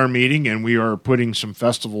we had our meeting, and we are putting some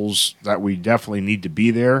festivals that we definitely need to be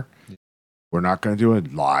there. We're not going to do a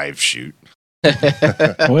live shoot. Wait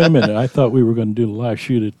a minute. I thought we were going to do a live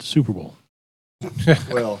shoot at the Super Bowl.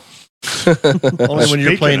 well, only when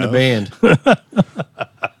you're playing the band.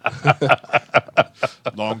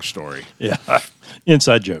 Long story. Yeah.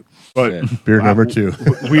 Inside joke. But beer number 2.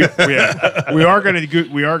 we are going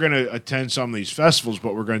to attend some of these festivals,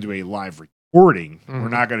 but we're going to do a live recording. We're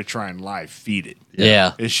not going to try and live feed it.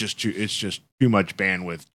 Yeah. It's just too much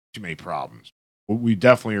bandwidth, too many problems. We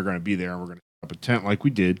definitely are going to be there, and we're going to set up a tent like we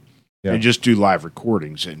did and just do live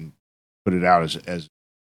recordings and put it out as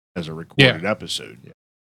a recorded episode.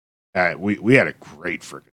 We had a great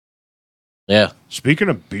freaking. Yeah. Speaking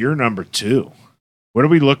of beer number 2, what are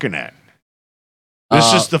we looking at?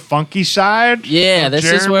 This is the funky side? Yeah, this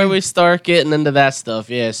is where we start getting into that stuff.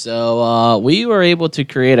 Yeah, so we were able to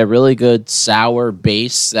create a really good sour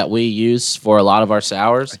base that we use for a lot of our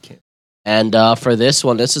sours. And for this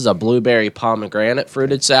one, this is a blueberry pomegranate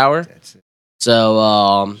fruited sour.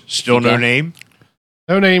 So still no name?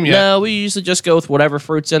 No name yet. No, we usually just go with whatever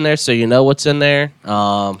fruit's in there, so you know what's in there.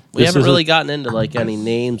 We haven't really gotten into like any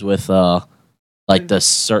names with like like the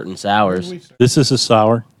certain sours. This is a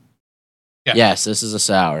sour. Yeah. Yes, this is a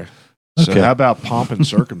sour. So Okay. how about pomp and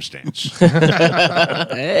circumstance?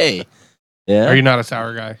 Hey. Yeah. Are you not a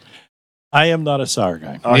sour guy? I am not a sour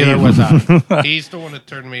guy. Neither was I. He's the one that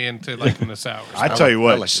turned me into liking the sours. I tell you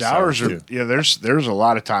what, like the sours sour, are. too. Yeah, there's a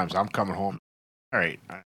lot of times I'm coming home. All right,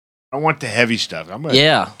 I don't want the heavy stuff. I'm gonna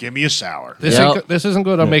Yeah. give me a sour. This isn't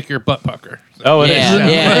going to make your butt pucker. Oh, it is.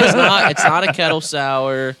 Yeah. It's not a kettle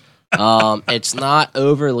sour. It's not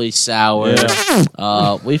overly sour.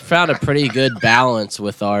 We found a pretty good balance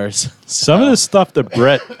with ours. Some of the stuff that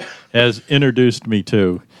Brett has introduced me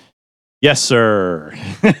to. Yes, sir.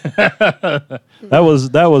 that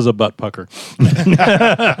was a butt pucker.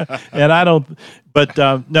 And I don't. But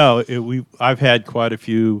no, I've had quite a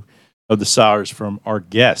few of the sours from our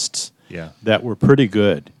guests. Yeah. That were pretty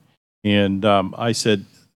good. And I said,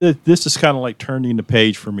 this is kind of like turning the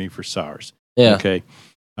page for me for sours. Yeah. Okay.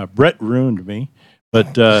 Brett ruined me,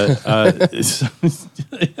 but I'm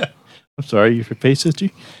sorry, your face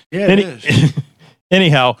itchy. Yeah, it is.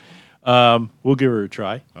 Anyhow, we'll give her a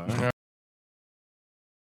try.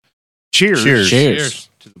 Cheers. Cheers.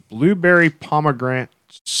 To the blueberry pomegranate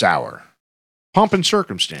sour. Pomp and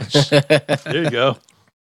circumstance. There you go.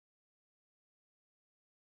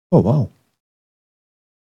 Oh, wow.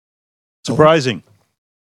 Surprising.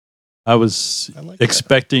 I was I like that.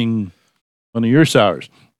 expecting one of your sours.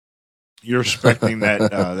 You're expecting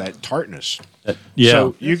that tartness. Yeah.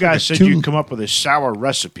 So you guys like said a you'd two- come up with a sour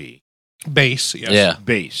recipe Base, yes. Yeah.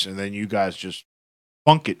 base, and then you guys just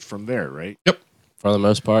funk it from there, right? For the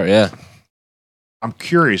most part, yeah. I'm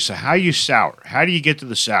curious. So how you sour? How do you get to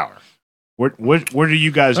the sour? What are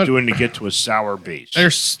you guys doing to get to a sour base?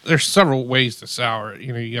 There's several ways to sour it.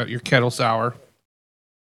 You know, you got your kettle sour,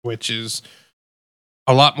 which is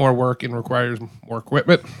a lot more work and requires more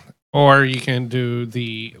equipment. Or you can do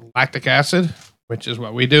the lactic acid, which is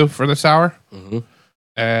what we do for the sour. Mm-hmm.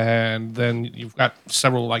 And then you've got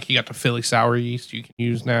several, like you got the Philly sour yeast you can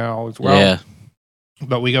use now as well. Yeah.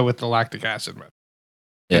 But we go with the lactic acid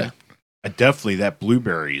method. Definitely that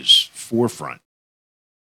blueberry is forefront.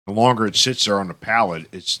 The longer it sits there on the palate,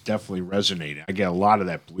 it's definitely resonating. I get a lot of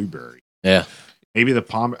that blueberry. Yeah. Maybe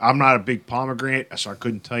I'm not a big pomegranate, so I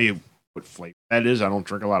couldn't tell you what flavor that is. I don't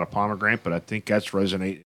drink a lot of pomegranate, but I think that's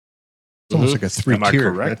resonating. It's almost like a three Am I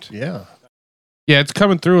tier. correct? Yeah. Yeah, it's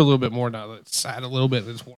coming through a little bit more now that it's sat a little bit.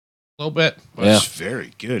 It's warm a little bit. But It's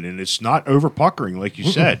very good, and it's not overpuckering, like you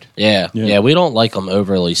said. Yeah. Yeah. Yeah. We don't like them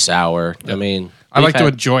overly sour. I mean, I like to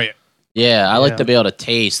had- enjoy it. Yeah, I like Yeah. to be able to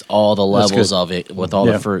taste all the That's levels good. of it with all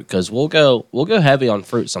Yeah. the fruit because we'll go heavy on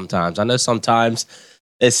fruit sometimes. I know sometimes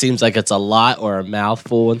it seems like it's a lot or a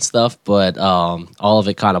mouthful and stuff, but all of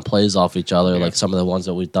it kind of plays off each other, like some of the ones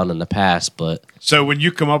that we've done in the past. But So when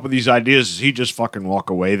you come up with these ideas, does he just fucking walk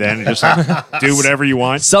away then and just like, do whatever you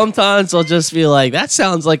want? sometimes I'll just be like, "That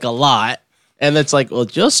sounds like a lot," and it's like, "Well,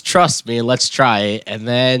 just trust me and let's try it." And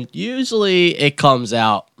then usually it comes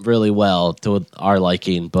out really well to our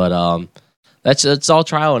liking, but it's all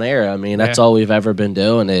trial and error. I mean, that's all we've ever been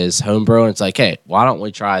doing is homebrew. And it's like, hey, why don't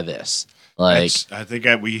we try this? Like, I think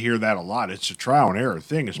we hear that a lot. It's a trial and error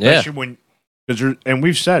thing, especially when, and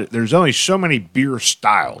we've said it, there's only so many beer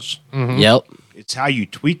styles. yep. It's how you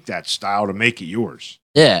tweak that style to make it yours.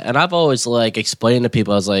 Yeah, and I've always like explained to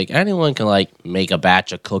people, I was like, anyone can like make a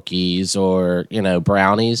batch of cookies or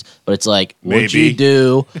brownies, but it's like, what'd you Maybe.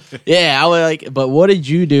 do? Yeah, I would like, but what did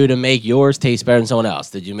you do to make yours taste better than someone else?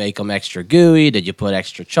 Did you make them extra gooey? Did you put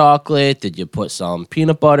extra chocolate? Did you put some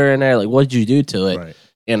peanut butter in there? Like, what did you do to it? Right.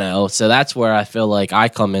 So that's where I feel like I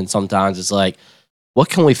come in sometimes. It's like, what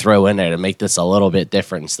can we throw in there to make this a little bit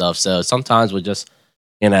different and stuff? So sometimes we just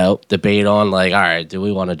debate on like, all right, do we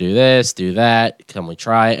want to do this, do that? Can we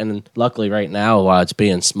try it? And luckily right now, while it's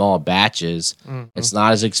being small batches, it's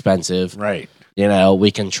not as expensive. Right.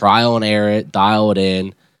 We can trial and error it, dial it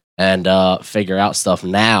in, and figure out stuff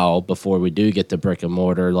now before we do get to brick and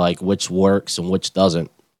mortar, like which works and which doesn't.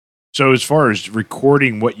 So as far as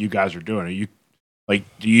recording what you guys are doing, do you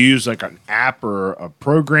use like an app or a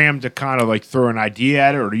program to kind of like throw an idea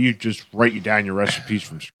at it, or do you just write you down your recipes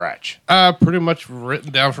from scratch? Pretty much written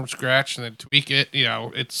down from scratch and then tweak it.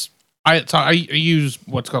 I use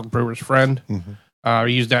what's called Brewer's Friend. I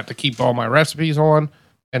use that to keep all my recipes on,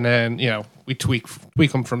 and then we tweak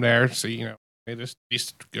them from there. See, hey, this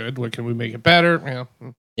tastes good. What can we make it better?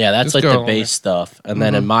 Yeah, that's Just like go the along base stuff. And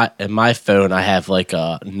then in my phone, I have like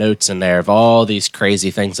notes in there of all these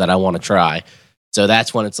crazy things that I want to try. So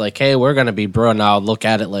that's when it's like, hey, we're going to be brewing. I'll look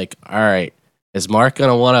at it like, all right, is Mark going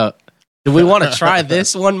to want to do we want to try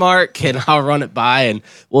this one, Mark? And I'll run it by, and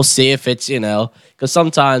we'll see if it's, because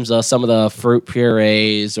sometimes some of the fruit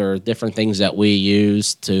purees or different things that we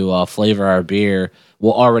use to flavor our beer,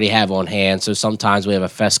 we'll already have on hand. So sometimes we have a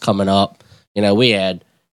fest coming up. We had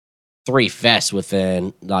 3 fests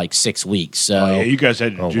within like 6 weeks. So you guys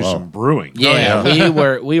had to do some brewing.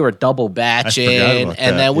 Yeah, we were double batching,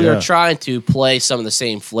 and then we were trying to play some of the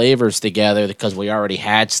same flavors together because we already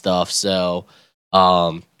had stuff. So,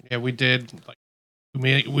 we did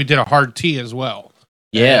we did a hard tea as well.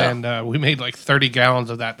 Yeah, and we made like 30 gallons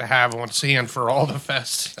of that to have on hand for all the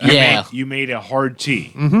fests. You made a hard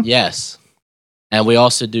tea. Mm-hmm. Yes, and we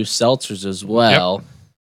also do seltzers as well. Yep.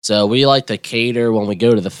 So we like to cater when we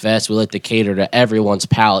go to the fest. We like to cater to everyone's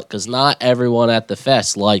palate because not everyone at the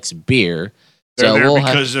fest likes beer. They're there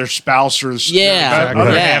because their spouse or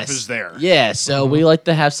other half is there. Yeah, so we like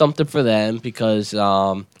to have something for them because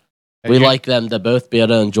we like them to both be able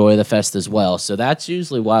to enjoy the fest as well. So that's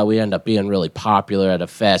usually why we end up being really popular at a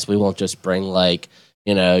fest. We won't just bring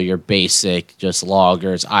your basic just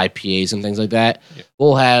lagers, IPAs, and things like that. Yeah.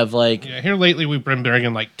 We'll have here lately we've been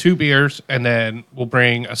bringing 2 beers, and then we'll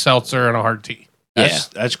bring a seltzer and a hard tea.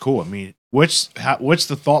 That's cool. I mean, what's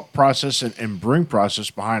the thought process and brewing process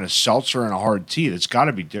behind a seltzer and a hard tea? That's got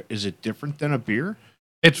to be. Is it different than a beer?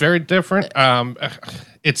 It's very different.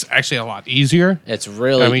 It's actually a lot easier. It's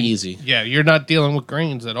really easy. Yeah, you're not dealing with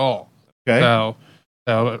grains at all. Okay.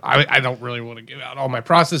 So I don't really want to give out all my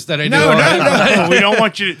process that I do. No. We don't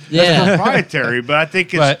want you to. That's proprietary, but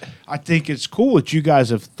I think it's cool that you guys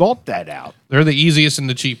have thought that out. They're the easiest and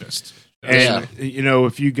the cheapest. And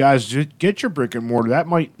if you guys get your brick and mortar, that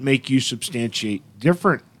might make you substantiate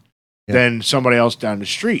different than somebody else down the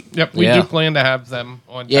street. Yep, we do plan to have them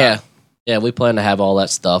on tap. Yeah, we plan to have all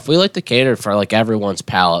that stuff. We like to cater for everyone's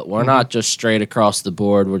palate. We're not just straight across the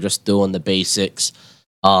board. We're just doing the basics.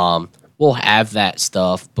 We'll have that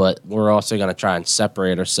stuff, but we're also going to try and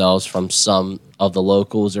separate ourselves from some of the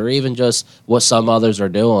locals or even just what some others are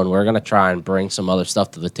doing. We're going to try and bring some other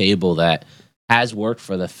stuff to the table that has worked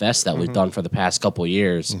for the fest that we've done for the past couple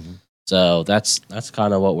years. Mm-hmm. So that's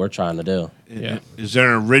kind of what we're trying to do. Yeah. Is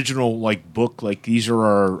there an original book these are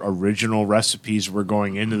our original recipes we're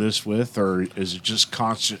going into this with, or is it just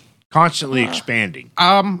constantly expanding?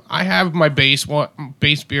 I have my base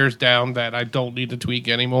beers down that I don't need to tweak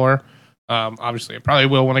anymore. Obviously, I probably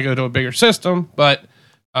will when I go to a bigger system, but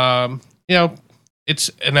it's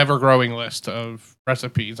an ever-growing list of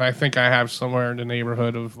recipes. I think I have somewhere in the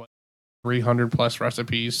neighborhood of 300 plus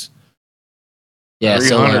recipes. Yeah,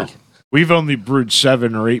 300. So we've only brewed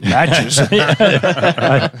 7 or 8 batches,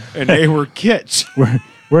 and they were kits.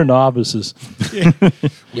 We're novices.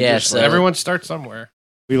 So everyone starts somewhere.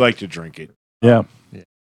 We like to drink it. Yeah.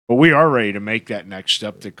 But we are ready to make that next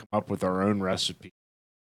step to come up with our own recipe.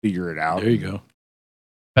 Figure it out. There you go.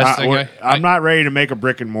 I'm not ready to make a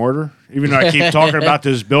brick and mortar, even though I keep talking about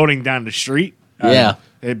this building down the street.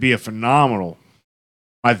 It'd be a phenomenal.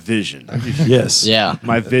 My vision. Yes. Yeah.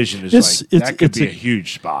 My vision is that could be a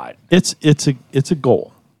huge spot. It's a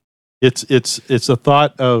goal. It's a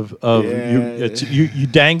thought of you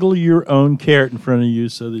dangle your own carrot in front of you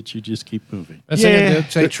so that you just keep moving. That's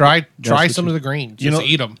say try some of the greens. Just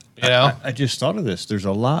eat them. I just thought of this. There's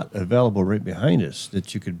a lot available right behind us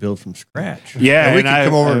that you could build from scratch. Yeah, and we can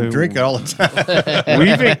come over and drink it all the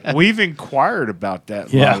time. We've inquired about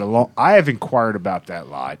that lot. I have inquired about that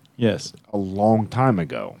lot. Yes, a long time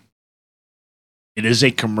ago. It is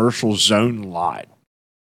a commercial zone lot.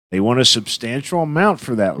 They want a substantial amount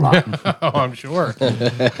for that lot. Oh, I'm sure.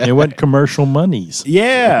 They want commercial monies.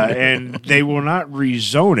 Yeah, and they will not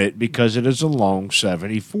rezone it because it is along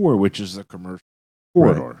 74, which is the commercial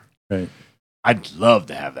corridor. Right. I'd love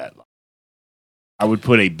to have that lot. I would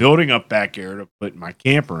put a building up back there to put my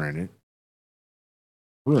camper in it.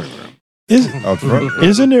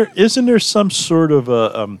 Isn't there some sort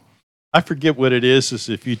of I forget what it is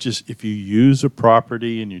if you use a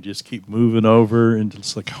property and you just keep moving over and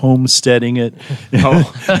it's like homesteading it.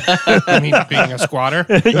 I mean, being a squatter.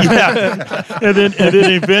 Yeah. And then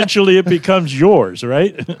eventually it becomes yours,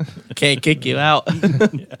 right? Can't kick you out.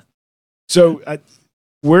 Yeah. So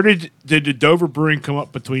where did the Dover Brewing come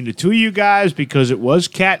up between the two of you guys? Because it was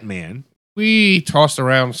Catman. We tossed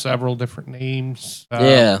around several different names.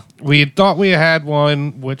 We thought we had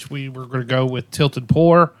one, which we were going to go with Tilted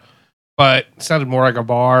Pour. But it sounded more like a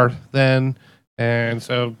bar then. And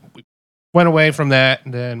so we went away from that.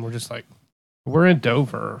 And then we're just like, we're in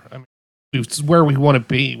Dover. I mean, it's where we want to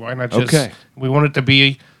be. Why not just, we want it to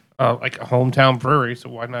be like a hometown brewery. So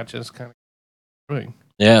why not just kind of brewing?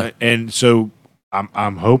 Yeah. And so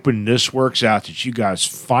I'm hoping this works out that you guys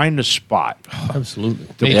find a spot Absolutely.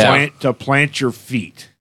 to plant your feet.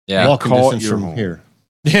 Yeah. Walking Call it distance your from home. here.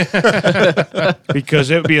 Because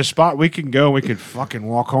it would be a spot we can go and we could fucking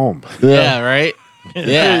walk home. Yeah, right?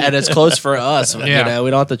 Yeah, and it's close for us. Yeah. You know,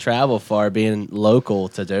 we don't have to travel far being local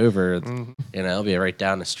to Dover. You know, it'll be right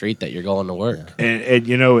down the street that you're going to work. And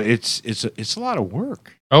you know, it's a lot of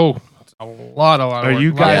work. Oh, it's a lot of Are work.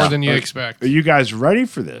 you A lot guys- more than you are- expect. Are you guys ready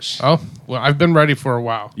for this? Oh, well, I've been ready for a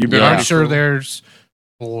while. You've been I'm ready sure for- there's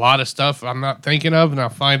a lot of stuff I'm not thinking of, and I'll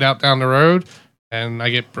find out down the road. And I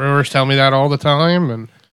get brewers tell me that all the time, and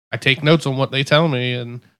I take notes on what they tell me,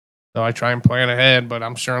 and so I try and plan ahead. But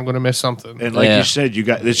I'm sure I'm going to miss something. And like Yeah. you said, you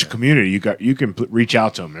got this community. You can reach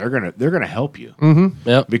out to them. They're gonna help you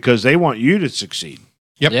Mm-hmm. because they want you to succeed.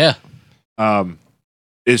 Yep. Yeah.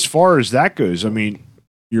 As far as that goes, I mean,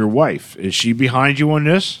 your wife, is she behind you on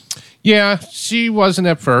this? Yeah, she wasn't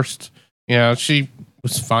at first. You know, she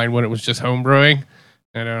was fine when it was just home brewing,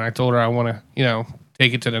 and then I told her I want to, you know,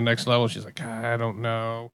 take it to the next level. She's like, I don't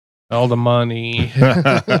know, all the money.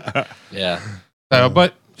 Yeah. So,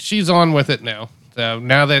 but she's on with it now. So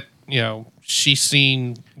now that, you know, she's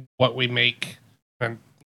seen what we make and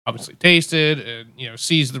obviously tasted and, you know,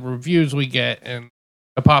 sees the reviews we get and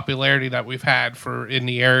the popularity that we've had for in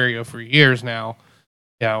the area for years now,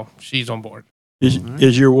 you know, she's on board.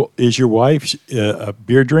 Is your wife a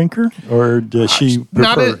beer drinker, or does she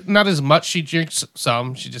prefer? Not as much. She drinks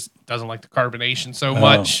some. She just doesn't like the carbonation so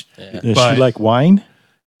much. Yeah. Does but- she like wine?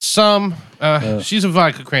 Some. She's a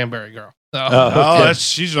vodka cranberry girl. So. Oh,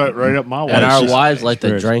 she's right up my way. And our She's- wives like to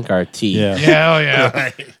Very- drink our tea. Yeah. Yeah, oh yeah.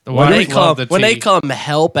 The When they wives love come, the when they tea. come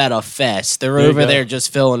help at a fest, they're There you over go. there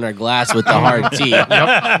just filling their glass with the hard tea.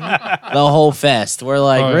 The whole fest. We're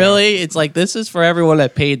like, Oh, yeah. really? It's like this is for everyone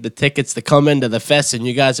that paid the tickets to come into the fest, and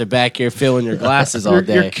you guys are back here filling your glasses all You're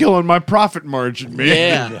day. killing my profit margin, man.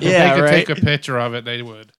 Yeah, If yeah, they could right. take a picture of it, they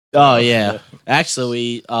would. Oh yeah.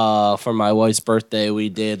 Actually, we for my wife's birthday, we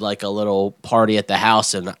did like a little party at the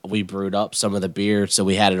house, and we brewed up some of the beer, so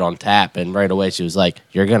we had it on tap. And right away, she was like,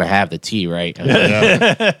 "You're gonna have the tea, right?"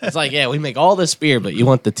 It's like, yeah, we make all this beer, but you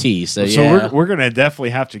want the tea, so So yeah, we're gonna definitely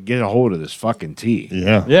have to get a hold of this fucking tea.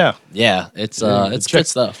 Yeah. Yeah, yeah, it's check- good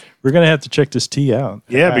stuff. we're gonna have to check this tea out.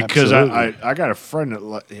 Yeah, because Absolutely. I got a friend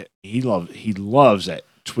that he loves that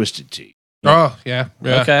twisted tea. Oh yeah,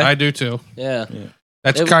 yeah. Okay. I do too. Yeah,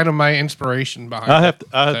 That's It- kind of my inspiration behind I'll it.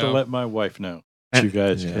 have to So- let my wife know that you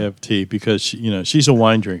guys Yeah. have tea, because she's a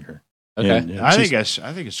wine drinker. okay. And I she's-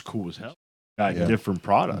 think it's cool as hell. Got Yeah. different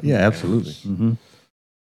products. Yeah, absolutely. Mhm.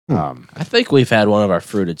 I think we've had one of our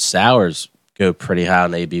fruited sours go pretty high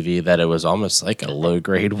on ABV. That it was almost like a low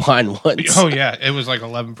grade wine once. Oh yeah, it was like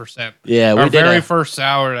 11%. Yeah, we Our did. very first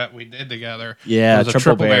sour that we did together Yeah, was a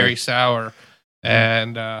triple berry sour,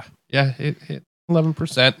 and yeah, it hit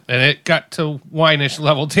 11%, and it got to wine-ish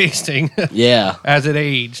level tasting Yeah, as it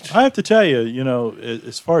aged. I have to tell you,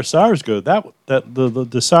 as far as sours go, that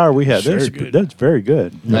the sour we had, Very good. that's very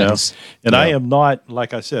good. You know? nice. And I am not,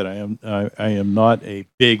 like I said, I am not a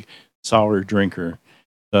big sour drinker.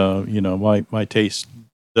 My taste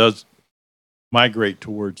does migrate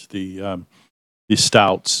towards the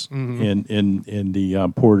stouts Mhm. in the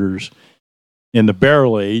porters, in the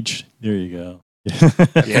barrel age. There you go.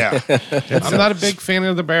 Yeah. I'm not a big fan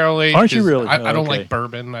of the barrel aged. Aren't you really? I don't Okay. like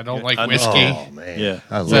bourbon. I don't Yeah, like I know. whiskey. Oh man. Yeah.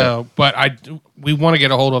 I love it. So, but we want to get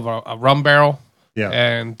a hold of a rum barrel Yeah.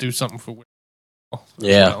 and do something for whiskey as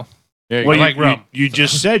Yeah. well. There you Well, go. like rum. you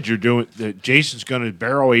just said you're doing that. Jason's going to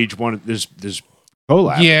barrel age one of this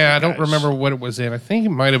collab. Yeah, I don't guys. remember what it was in. I think it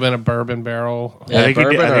might have been a bourbon barrel. Yeah, think it-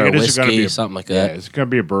 bourbon I think or it is gonna whiskey, be a- something like Yeah, that. it's going to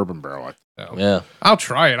be a bourbon barrel. I think. So, Yeah. I'll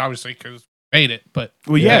try it, obviously, because we made it. But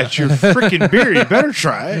Well, yeah, it's your freaking beer. You better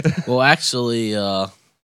try it. Well, actually,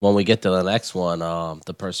 when we get to the next one,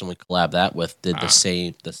 the person we collab that with did the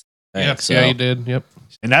same thing. yeah, So, yeah, you did. Yep.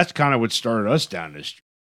 And that's kind of what started us down this street.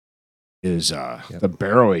 Is the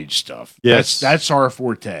barrel age stuff? Yes. That's our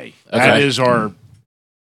forte. That Okay. is our.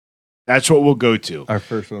 That's what we'll go to. Our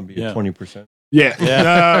first one will be Yeah. 20%. Yeah,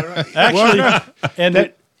 Yeah. Actually,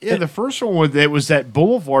 and the first one was that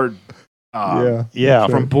Boulevard. yeah,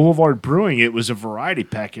 From Boulevard Brewing, it was a variety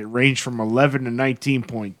pack. It ranged from 11 to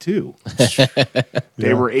 19.2. They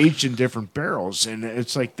Yeah. were aged in different barrels, and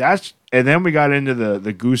it's like that's. And then we got into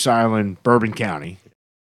the Goose Island, Bourbon County,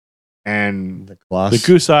 and The gloss. the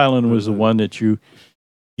Goose Island was the one that you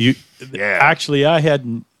yeah, actually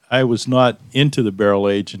I was not into the barrel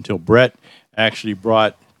age until Brett actually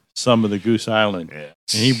brought some of the Goose Island, Yeah.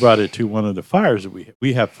 and he brought it to one of the fires that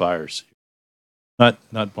we have fires, not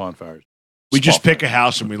bonfires. we just pick a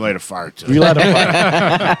house and we light a fire to We it. light a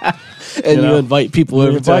fire. And you invite people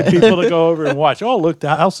over. Invite people to go over and watch. Oh, look,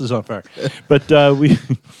 the house is on fire. But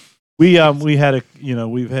we had we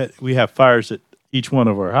have fires at each one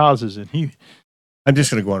of our houses, and I'm just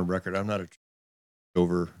going to go on record. I'm not a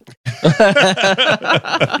over.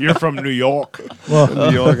 You're from New York. Well,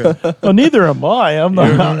 New York. well, neither am I.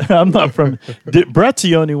 I'm not from. Brett's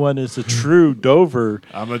the only one that's a true Dover.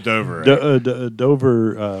 I'm a Dover.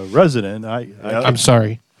 Dover resident. I'm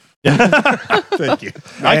sorry. Thank you.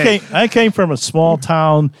 I came from a small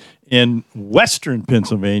town in western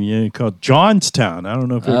Pennsylvania called Johnstown. I don't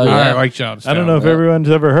know if I like Johnstown. I don't know if everyone's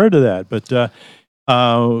ever heard of that, but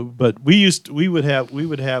we would have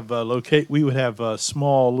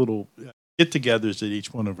small little get-togethers at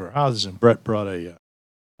each one of our houses, and Brett brought a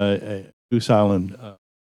Goose Island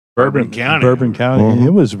Bourbon County. And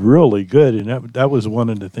it was really good, and that was one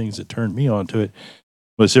of the things that turned me on to it,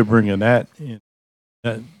 was it bringing that in.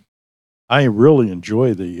 I really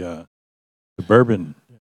enjoy the bourbon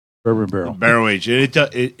barrel. Barrel age. It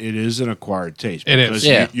is an acquired taste. It is.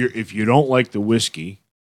 Yeah. If you don't like the whiskey,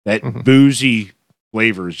 that boozy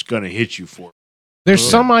flavor is going to hit you for it. There's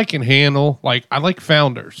some I can handle. Like I like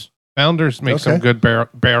Founders. Founders make some good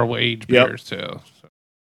barrel aged beers too. So.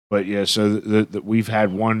 But yeah, so we've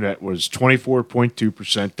had one that was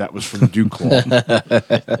 24.2%. That was from Duclaw.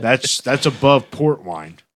 that's above port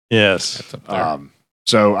wine. Yes. That's up there.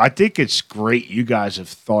 So I think it's great you guys have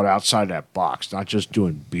thought outside that box, not just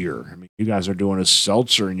doing beer. I mean, you guys are doing a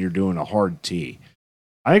seltzer and you're doing a hard tea.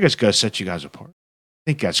 I think it's going to set you guys apart. I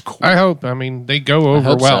think that's cool. I hope. I mean, they go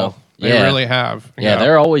over well. So. They really have. Yeah,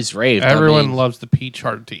 they're always raved. Everyone loves the peach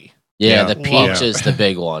hard tea. Yeah, the peach is the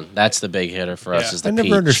big one. That's the big hitter for us. Is the I peach.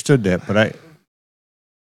 never understood that, but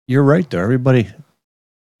you're right though. Everybody,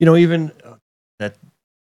 even that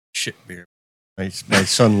shit beer. My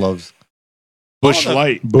son loves Bush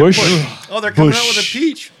Light. Bush. Oh, they're coming Bush. out with a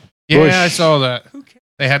peach. Yeah, Bush. I saw that.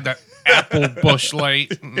 They had that apple Bush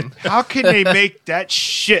Light. How can they make that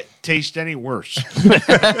shit taste any worse?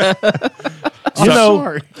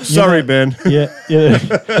 Sorry, Ben. Yeah.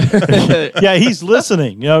 Yeah, he's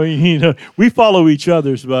listening. We follow each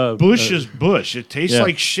other's. Bush is Bush. It tastes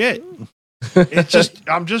like shit. It's just.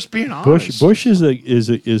 I'm just being honest. Bush is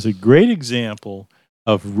a great example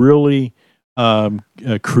of really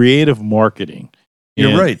creative marketing.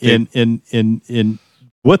 You're right. And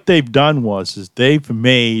what they've done is they've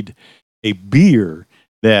made a beer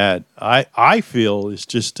that I feel is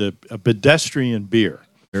just a pedestrian beer.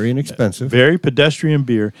 Very inexpensive. Very pedestrian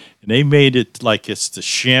beer. And they made it like it's the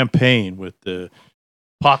champagne with the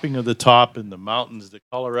popping of the top and the mountains, the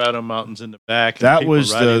Colorado mountains in the back. That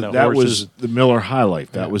was the Miller High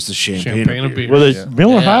Life. That was the champagne of beer. Well, the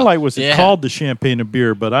Miller High Life was called the champagne of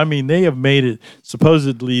beer, but I mean they have made it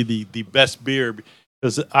supposedly the best beer.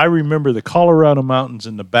 Because I remember the Colorado mountains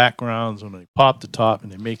in the backgrounds when they pop the top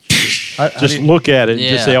and they make you just look at it and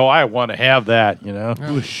just say, "Oh, I want to have that," And now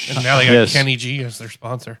they got Kenny G as their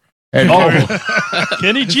sponsor.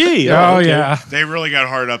 Kenny G. Yeah, they really got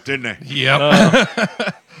hard up, didn't they?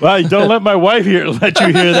 Yep. Well, don't let my wife let you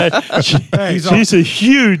hear that. She's a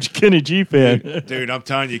huge Kenny G fan. Dude, I'm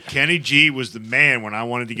telling you, Kenny G was the man when I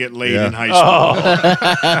wanted to get laid in high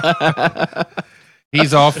school.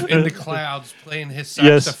 He's off in the clouds playing his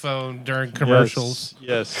saxophone during commercials.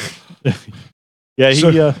 Yes. Yeah,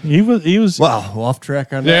 he was off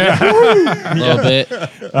track on that. A little bit.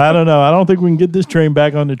 I don't know. I don't think we can get this train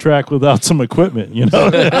back on the track without some equipment,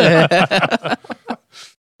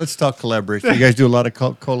 Let's talk collaboration. You guys do a lot of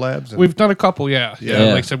collabs? We've done a couple, yeah. Like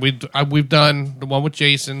I said, we've done the one with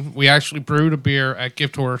Jason. We actually brewed a beer at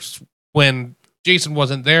Gift Horse when Jason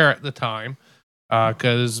wasn't there at the time.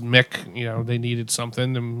 Because Mick, they needed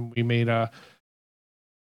something, and we made a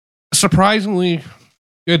surprisingly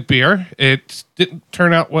good beer. It didn't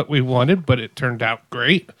turn out what we wanted, but it turned out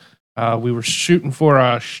great. We were shooting for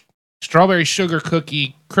a strawberry sugar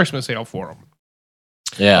cookie Christmas ale for them.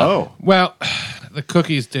 Yeah. Oh. Well, the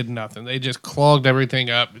cookies did nothing. They just clogged everything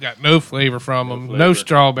up. We got no flavor from them, no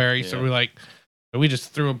strawberry. Yeah. So we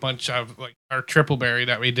just threw a bunch of our triple berry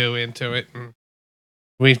that we do into it. And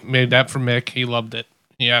we made that for Mick. He loved it.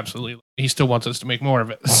 He still wants us to make more of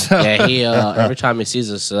it. So. Yeah, he every time he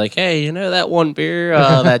sees us, like, hey, that one beer,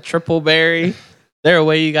 that triple berry, is there a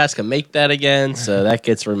way you guys can make that again? So that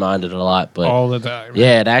gets reminded a lot. But all the time.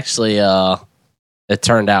 Yeah, it actually it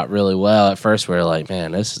turned out really well. At first we were like,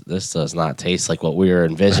 man, this does not taste like what we were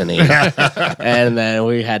envisioning. And then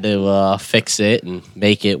we had to fix it and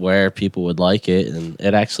make it where people would like it, and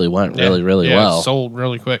it actually went really, really well. It sold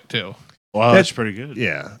really quick too. Wow, that's pretty good.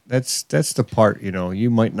 Yeah, that's the part. You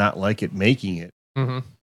might not like it making it,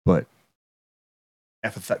 but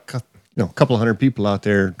a couple hundred people out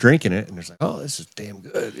there drinking it, and it's like, oh, this is damn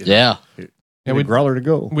good. Yeah. We growler to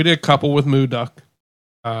go. We did a couple with Moo Duck.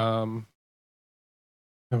 What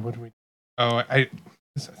did we? Oh, I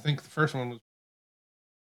think the first one was.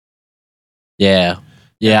 Yeah.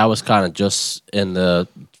 I was kind of just in the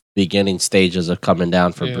beginning stages of coming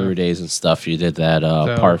down for brew days and stuff. You did that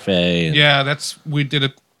parfait. And we did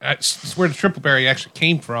it. That's where the triple berry actually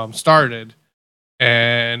came from, started,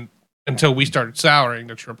 and until we started souring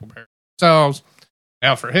the triple berry ourselves.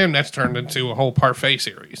 Now for him, that's turned into a whole parfait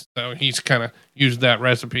series. So he's kind of used that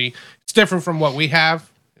recipe. It's different from what we have,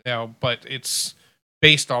 but it's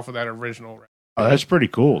based off of that original recipe. Oh, that's pretty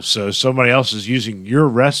cool. So somebody else is using your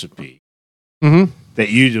recipe Mm-hmm. that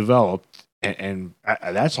you developed, and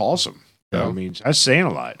that's awesome. Yeah. I mean, that's saying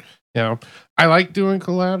a lot. I like doing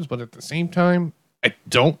collabs, but at the same time, I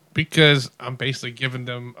don't, because I'm basically giving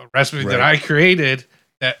them a recipe that I created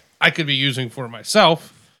that I could be using for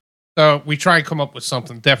myself. So we try and come up with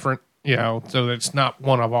something different, so that it's not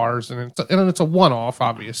one of ours, and it's a one-off,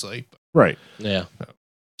 obviously. Right. Yeah.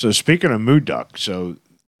 So speaking of Moo Duck, so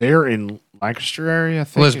they're in Lancaster area, I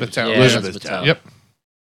think. Elizabethtown. Yeah, Elizabethtown. Yep.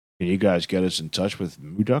 Can you guys get us in touch with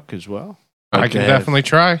Moo Duck as well? I can definitely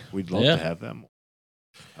try. We'd love to have them.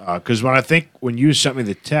 Because when you sent me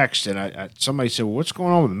the text, and somebody said, well, what's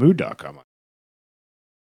going on with Moo Duck? I'm like,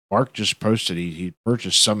 Mark just posted he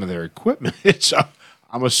purchased some of their equipment. So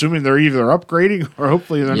I'm assuming they're either upgrading or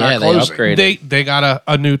hopefully they're not closing. They got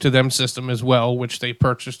a new to them system as well, which they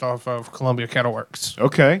purchased off of Columbia Kettle Works.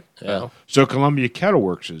 Okay. Yeah. So Columbia Kettle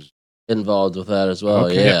Works is involved with that as well.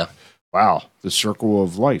 Okay. Yeah. Wow. The circle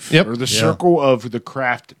of life. Yep. Or the circle of the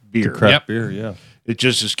craft beer. Craft beer, yeah. It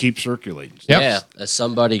just keeps circulating. Yep. Yeah. As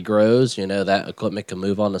somebody grows, that equipment can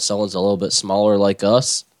move on to someone's a little bit smaller like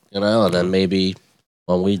us, and then maybe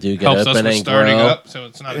when we do get Helps open us with and starting grow. up, so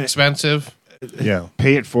it's not expensive. Yeah.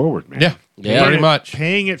 Pay it forward, man. Yeah. Yeah. Pretty much.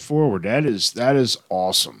 Paying it forward. That is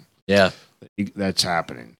awesome. Yeah. That's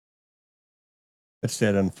happening. That's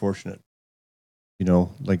that unfortunate,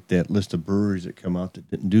 like that list of breweries that come out that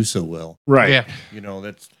didn't do so well. Right. Yeah.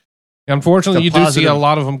 That's Unfortunately, you It's a do see positive- a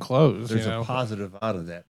lot of them close. there's a positive out of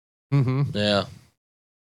that. Mm-hmm. Yeah.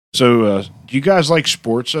 So, do you guys like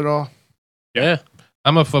sports at all? Yeah.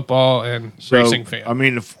 I'm a football and racing fan. I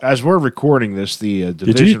mean, as we're recording this, the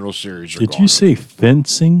divisional series are Did going you say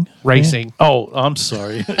fencing? Racing. Oh, I'm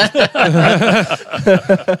sorry. It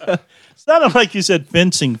sounded like you said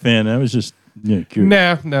fencing fan. I was just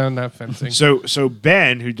curious. No, not fencing. So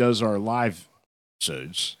Ben, who does our live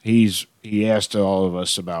episodes, he asked all of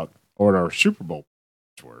us about what our Super Bowl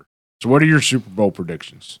predictions were. So, what are your Super Bowl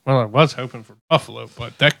predictions? Well, I was hoping for Buffalo,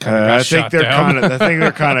 but that kind of got I think shot they're down.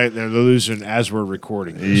 they're losing as we're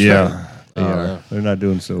recording. This. Yeah. They are. They're not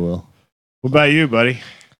doing so well. What about you, buddy?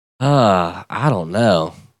 I don't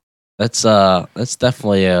know. That's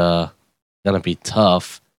definitely gonna be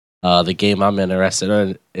tough. The game I'm interested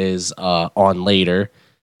in is on later,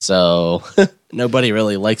 so nobody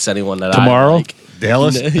really likes anyone that Tomorrow? I like.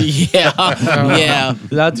 Dallas? Yeah.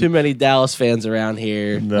 Not too many Dallas fans around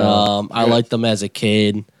here. No. I liked them as a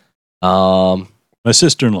kid. My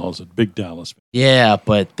sister-in-law is a big Dallas fan. Yeah,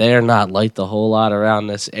 but they're not liked a whole lot around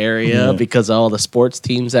this area because of all the sports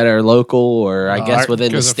teams that are local or I guess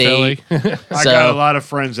within the Because of state. Philly. I got a lot of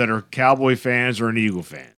friends that are Cowboy fans or an Eagle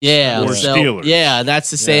fan. Yeah, Or Steelers. Yeah,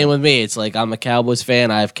 that's the same with me. It's like I'm a Cowboys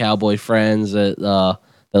fan. I have Cowboy friends that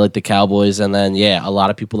like the Cowboys, and then a lot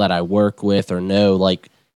of people that I work with or know like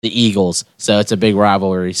the Eagles. So it's a big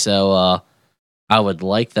rivalry. So I would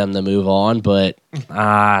like them to move on, but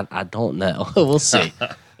I don't know. We'll see.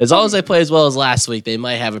 As long as they play as well as last week, they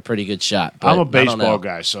might have a pretty good shot. I'm a I don't baseball know.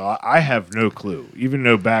 guy, so I have no clue. Even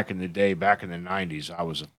though back in the day, back in the 90s, I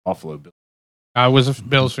was a Buffalo Bill. I was a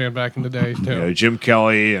Bills fan back in the day, too. Jim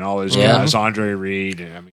Kelly and all those guys, Andre Reed,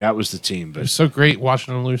 and I mean that was the team. It But was so great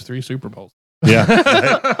watching them lose 3 Super Bowls.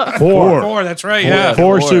 Yeah. Four, that's right, yeah.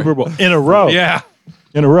 Four Super Bowl in a row. Yeah.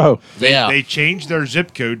 In a row. they changed their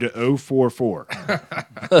zip code to 044.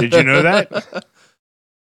 Did you know that?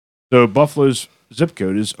 So Buffalo's zip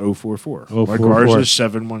code is 044. Like ours is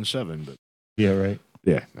 717. But Yeah, right.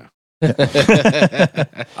 yeah, no.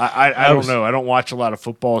 I don't know. I don't watch a lot of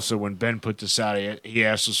football, so when Ben put this out, he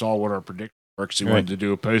asked us all what our predictions were because he wanted to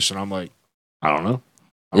do a post, and I'm like, I don't know.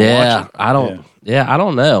 I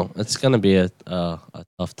don't know. It's going to be a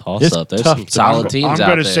tough toss-up. There's tough some to- solid teams I'm out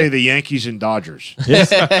going to there. say the Yankees and Dodgers.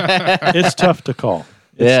 It's tough to call.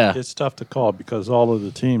 Yeah. It's tough to call because all of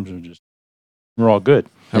the teams we're all good.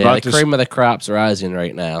 How Yeah, about the this? cream of the crop's rising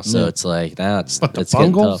right now, so Yeah. it's like it's But the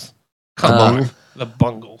getting Bungles? tough. Come Uh, on. The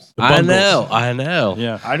Bungles. The I Bungles. know.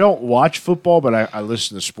 Yeah. I don't watch football, but I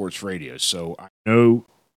listen to sports radio, so I know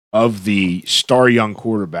of the star young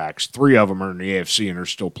quarterbacks, 3 of them are in the AFC and are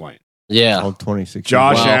still playing. Yeah. All 26.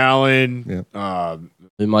 Josh Wow. Allen. Yep.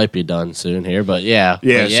 We might be done soon here, but yeah.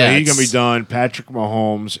 Yeah, But so he's going to be it's- done. Patrick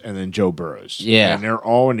Mahomes and then Joe Burrows. Yeah. And they're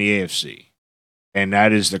all in the AFC. And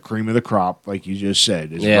that is the cream of the crop, like you just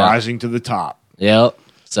said, is Yeah. rising to the top. Yep.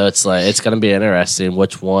 So it's going to be interesting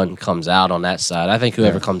which one comes out on that side. I think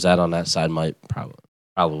whoever comes out on that side might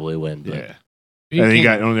probably win. But. Yeah. And then you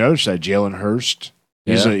got on the other side, Jalen Hurst.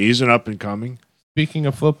 He's an up and coming. Speaking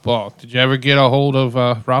of football, did you ever get a hold of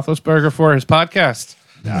Roethlisberger for his podcast?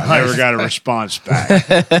 No, I never got a response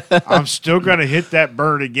back. I'm still going to hit that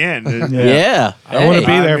bird again. Yeah. I want to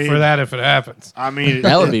be I there mean- for that if it happens. I mean,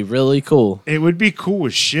 That would be really cool. it would be cool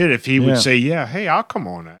as shit if he Yeah. would say, "Yeah, hey, I'll come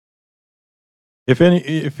on that."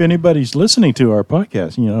 If anybody's listening to our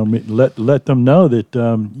podcast, let them know that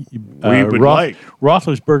We would like.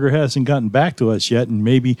 Roethlisberger hasn't gotten back to us yet, and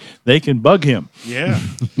maybe they can bug him. Yeah,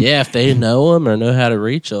 Yeah, if they know him or know how to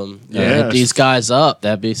reach him, Yes. hit these guys up.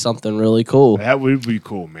 That'd be something really cool. that would be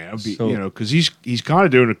cool, man. It'd be, So- because he's kind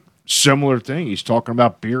of doing a similar thing. He's talking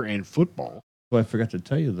about beer and football. Well, I forgot to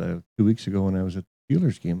tell you that 2 weeks ago when I was at the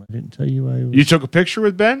Steelers game, I didn't tell you I was. You took a picture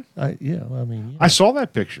with Ben? Yeah, well, I mean, yeah. I saw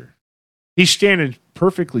that picture. He's standing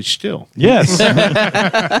perfectly still. Yes,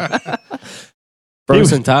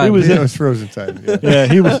 Frozen time. He was Yeah, in, it was frozen time. Yeah. yeah,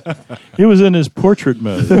 he was in his portrait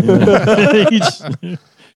mode. He's-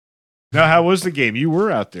 Now, how was the game? You were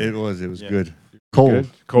out there. It was Yeah. good. Cold. Good?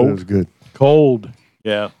 Cold? It was good. cold.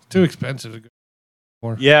 Yeah, Too expensive to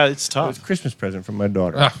go. yeah, it's It was tough. a Christmas present from my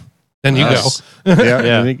daughter. Ah, then you Nice. go. yeah,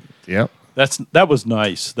 Yeah. I think, yep. That was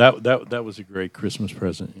nice. That was a great Christmas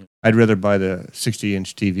present. I'd rather buy the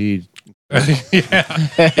 60-inch TV. Yeah, you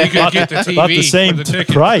could get the TV About the same for the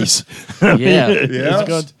ticket. price.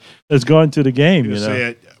 Yeah. It's gone to the game. You You know. say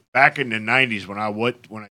it, back in the '90s when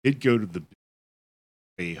I did go to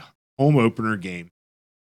a home opener game,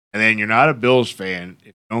 and then you're not a Bills fan if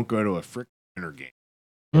you don't go to a freaking winter game.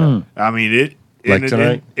 Hmm. I mean it. Like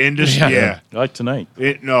tonight? Yeah. Like tonight.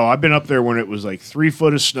 No, I've been up there when it was like 3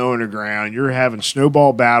 foot of snow on the ground. You're having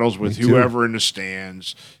snowball battles with Me too. whoever in the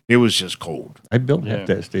stands. It was just cold. I built Yeah. half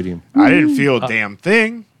that stadium. I didn't feel a damn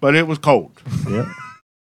thing, but it was cold. Yeah.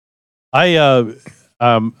 I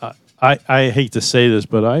hate to say this,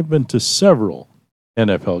 but I've been to several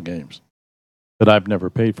NFL games, but I've never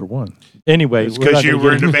paid for one. Anyway, It's we're 'cause not you gonna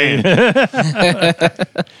were get in the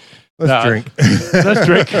into- Let's No. drink. Let's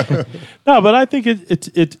drink. No, but I think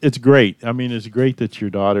it's great. I mean, it's great that your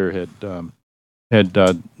daughter had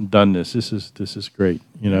done this. This is great.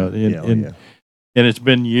 You know, and, Yeah, and, and it's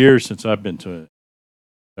been years since I've been to an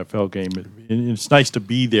NFL game. And it's nice to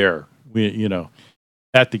be there.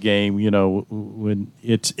 At the game. When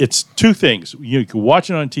it's two things. You can watch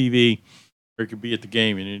it on TV, or it could be at the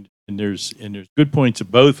game, and there's good points at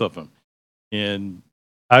both of them. And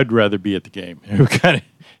I'd rather be at the game.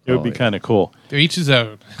 It would be kind of cool. To each his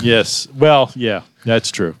own. Yes. Well, yeah, that's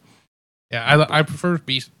true. Yeah, I prefer to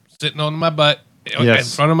be sitting on my butt in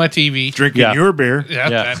Yes. front of my TV. Drinking Yeah. your beer. Yeah,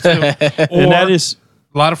 Yeah. that too. And that Or- is,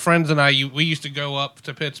 A lot of friends and we used to go up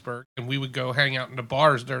to Pittsburgh and we would go hang out in the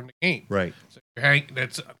bars during the game. Right. So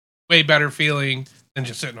that's a way better feeling than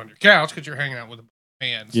just sitting on your couch because you're hanging out with the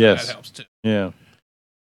fans. So Yes. that helps too. yeah.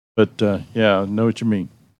 But, yeah, I know what you mean.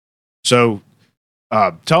 So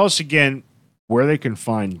tell us again where they can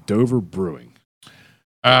find Dover Brewing.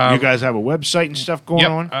 You guys have a website and stuff going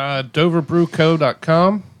on?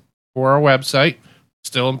 DoverBrewCo.com for our website.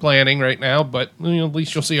 Still in planning right now, but at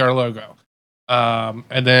least you'll see our logo.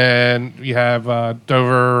 And then we have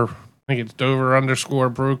Dover, I think it's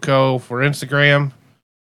Dover_Brewco for Instagram.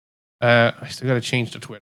 I still got to change to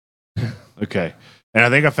Twitter. Okay. And I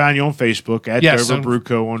think I found you on Facebook at Yes, Dover on- Brew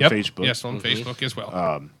Co. on Yep. Facebook. Yes, on Facebook as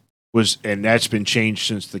well. And that's been changed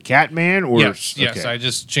since the Catman? Or Yes, okay. I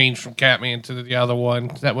just changed from Catman to the other one.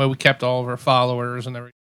 That way we kept all of our followers and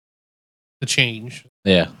everything. The change.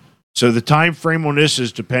 Yeah. So the time frame on this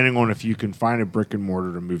is depending on if you can find a brick and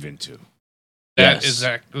mortar to move into. That Yes. is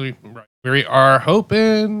exactly right. We are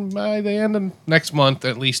hoping by the end of next month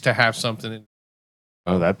at least to have something in.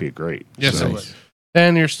 Oh, that'd be great. Yes, So- it would.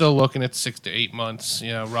 Then you're still looking at 6 to 8 months,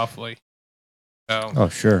 roughly. So, Oh,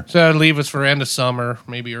 sure. so that'd leave us for end of summer,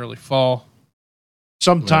 maybe early fall.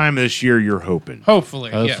 Sometime this year, you're hoping.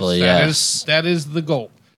 Hopefully, Hopefully, yes. That is the goal.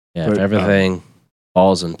 Yeah. But, If everything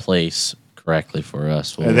falls in place correctly for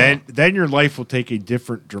us, we'll, And then your life will take a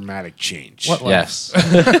different dramatic change. What life? yes.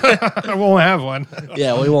 I won't have one.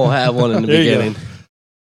 Yeah, we won't have one in the There you go. beginning.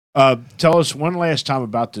 Tell us one last time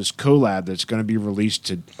about this collab that's going to be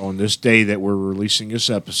released on this day that we're releasing this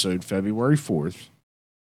episode, February 4th.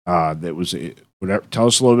 That was Whatever. Tell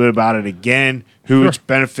us a little bit about it again. Who it's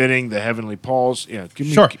benefiting, the Heavenly Pauls. Yeah,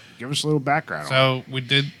 give us a little background. So we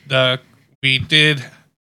did a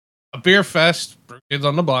beer fest, Brew Kids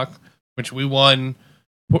on the Block, which we won.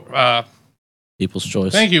 People's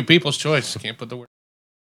Choice. Thank you, People's Choice. Can't put the word.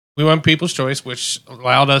 We won People's Choice, which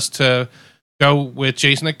allowed us to go with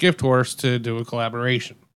Jason at Gift Horse to do a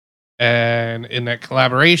collaboration. And in that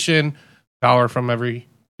collaboration, $1 from every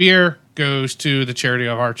beer goes to the charity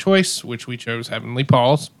of our choice, which we chose Heavenly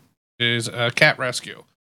Paws, is a cat rescue.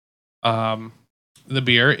 The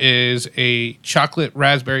beer is a chocolate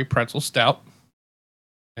raspberry pretzel stout,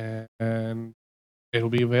 and it'll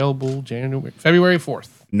be available February 4th.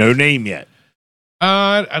 No name yet.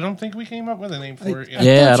 I don't think we came up with a name for it yet.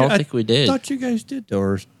 Yeah, I don't think we did. I thought you guys did,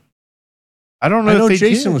 or I don't know. I know if they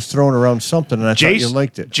Jason did. was throwing around something, and I thought you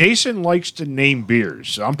liked it. Jason likes to name beers,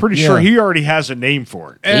 so I'm pretty sure he already has a name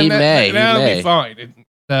for it. And He that'll may. be fine.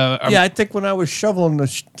 I think when I was shoveling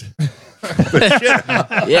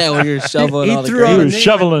Yeah, when you're shoveling all the threw out a He grain. was name,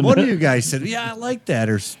 shoveling. One of you guys said, "Yeah, I like that,"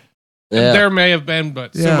 or Yeah, There may have been,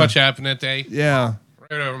 but so Yeah. much happened that day. yeah.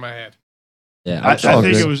 Right over my head. yeah. I It's all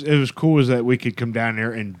think good. it was cool is that we could come down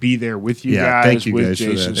there and be there with you Yeah, guys. thank you with guys for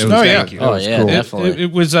Jason. that. So It was- thank you. Oh was yeah, cool. definitely.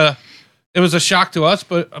 It was a shock to us,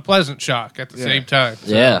 but a pleasant shock at the Yeah. same time.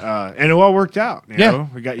 So, Yeah. And it all worked out. You Yeah. know?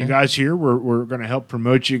 We got you guys here. We're going to help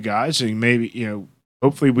promote you guys, and maybe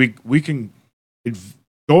hopefully we can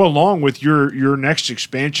go along with your next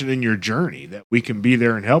expansion in your journey. That we can be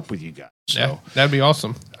there and help with you guys. So yeah, that'd be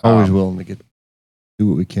awesome. Always willing to do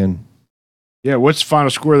what we can. yeah, what's the final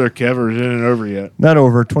score there, Kev? Or is it isn't over yet? Not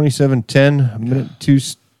over 27-10. A minute 2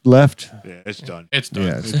 left. Yeah, it's done. It's done.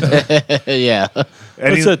 Yeah, it's done. Yeah.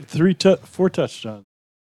 Any- What's that? 4 touchdowns.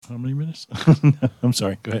 How many minutes? I'm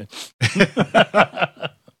sorry. Go ahead.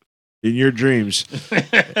 in your dreams.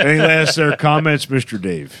 Any last comments, Mr.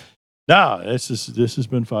 Dave? No, this has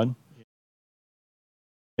been fun,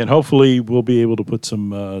 and hopefully we'll be able to put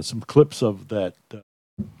some clips of that.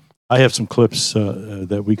 I have some clips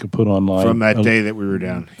that we could put online From that day that we were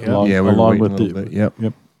down. Yep. along, Yeah, we were along waiting with a little bit.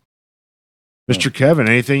 Yep. Mr. Kevin,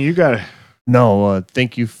 anything you got? No,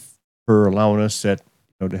 thank you for allowing us to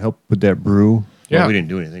help with that brew. Yeah. Well, we didn't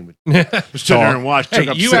do anything, but Just sit there and watch. Hey, Took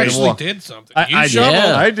up you six. actually did something. You I shoveled.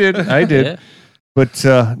 Yeah. I did. Yeah. But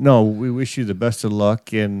no, we wish you the best of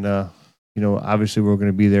luck, and obviously we're going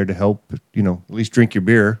to be there to help. At least drink your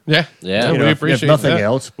beer. Yeah. Yeah. We if appreciate nothing that.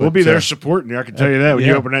 else. We'll but, be there supporting you. I can tell you that when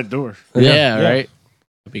you yeah. open that door. Yeah, Yeah. right.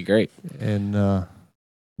 That'd be great. And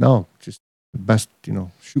no, just the best.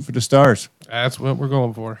 Shoot for the stars. That's what we're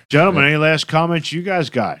going for. Gentlemen, any last comments you guys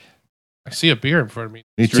got? I see a beer in front of me.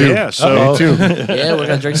 Me too. Yeah, so Me too. Yeah, we're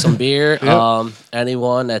gonna drink some beer. Yep.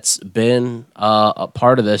 Anyone that's been a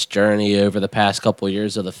part of this journey over the past couple of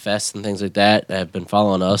years of the fest and things like that have been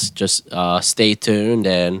following us. Just stay tuned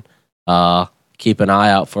and keep an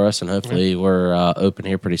eye out for us, and hopefully we're open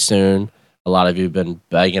here pretty soon. A lot of you have been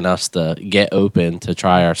begging us to get open to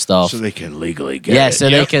try our stuff. so they can legally get it. So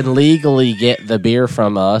they can legally get the beer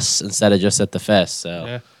from us instead of just at the fest. So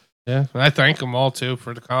Yeah. Yeah. And I thank them all too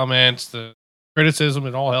for the comments, the criticism.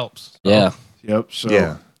 It all helps. So, yeah. Yep. So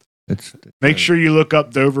Yeah. make sure you look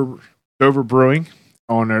up Dover Brewing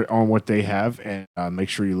on what they have, and make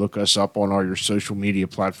sure you look us up on all your social media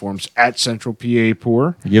platforms at Central PA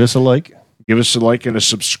Pour. Give us a like. Give us a like and a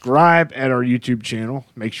subscribe at our YouTube channel.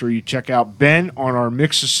 Make sure you check out Ben on our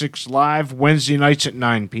Mix of Six Live Wednesday nights at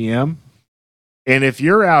 9 p.m. And if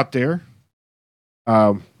you're out there,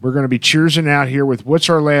 we're going to be cheersing out here with what's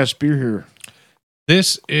our last beer here?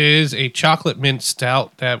 This is a chocolate mint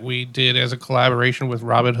stout that we did as a collaboration with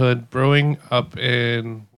Robin Hood Brewing up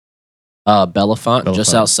in Bellefonte,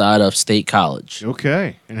 just outside of State College.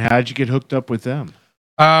 Okay. And how'd you get hooked up with them?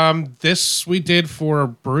 This we did for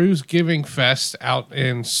Brews Giving Fest out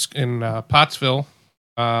in Pottsville.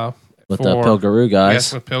 With the Pilgaroo guys.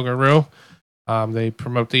 Yes, with Pilgaroo. They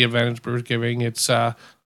promote the Advantage Brews Giving. It's a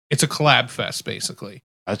collab fest basically.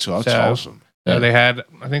 That's awesome. Yeah. They had,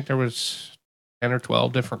 I think there was 10 or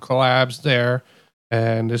 12 different collabs there,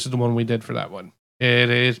 and this is the one we did for that one. It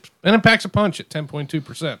is, and it packs a punch at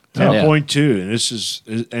 10.2%.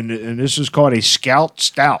 10.2, and this is called a Scout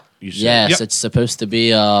Stout. You said. Yes, Yep. it's supposed to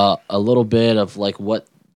be a little bit of like what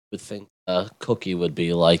you would think a cookie would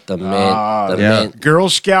be, like the mint. Mint. Girl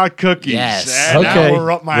Scout cookies. Yes. Now Okay.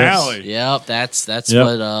 we're up my Yes. alley. Yep, that's Yep.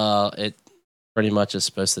 what it pretty much is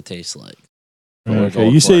supposed to taste like. What we're Okay,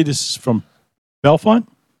 going you for. say this is from Bellefonte?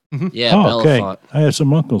 Yeah, Oh, okay. Bellefonte. I have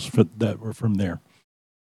some uncles that were from there.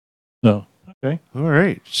 So, okay. All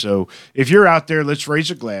right. So if you're out there, let's raise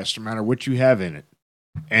a glass, no matter what you have in it,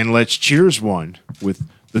 and let's cheers one with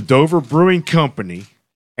the Dover Brewing Company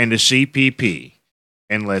and the CPP.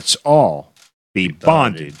 and let's all be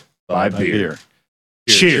bonded by beer.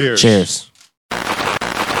 Cheers. Cheers.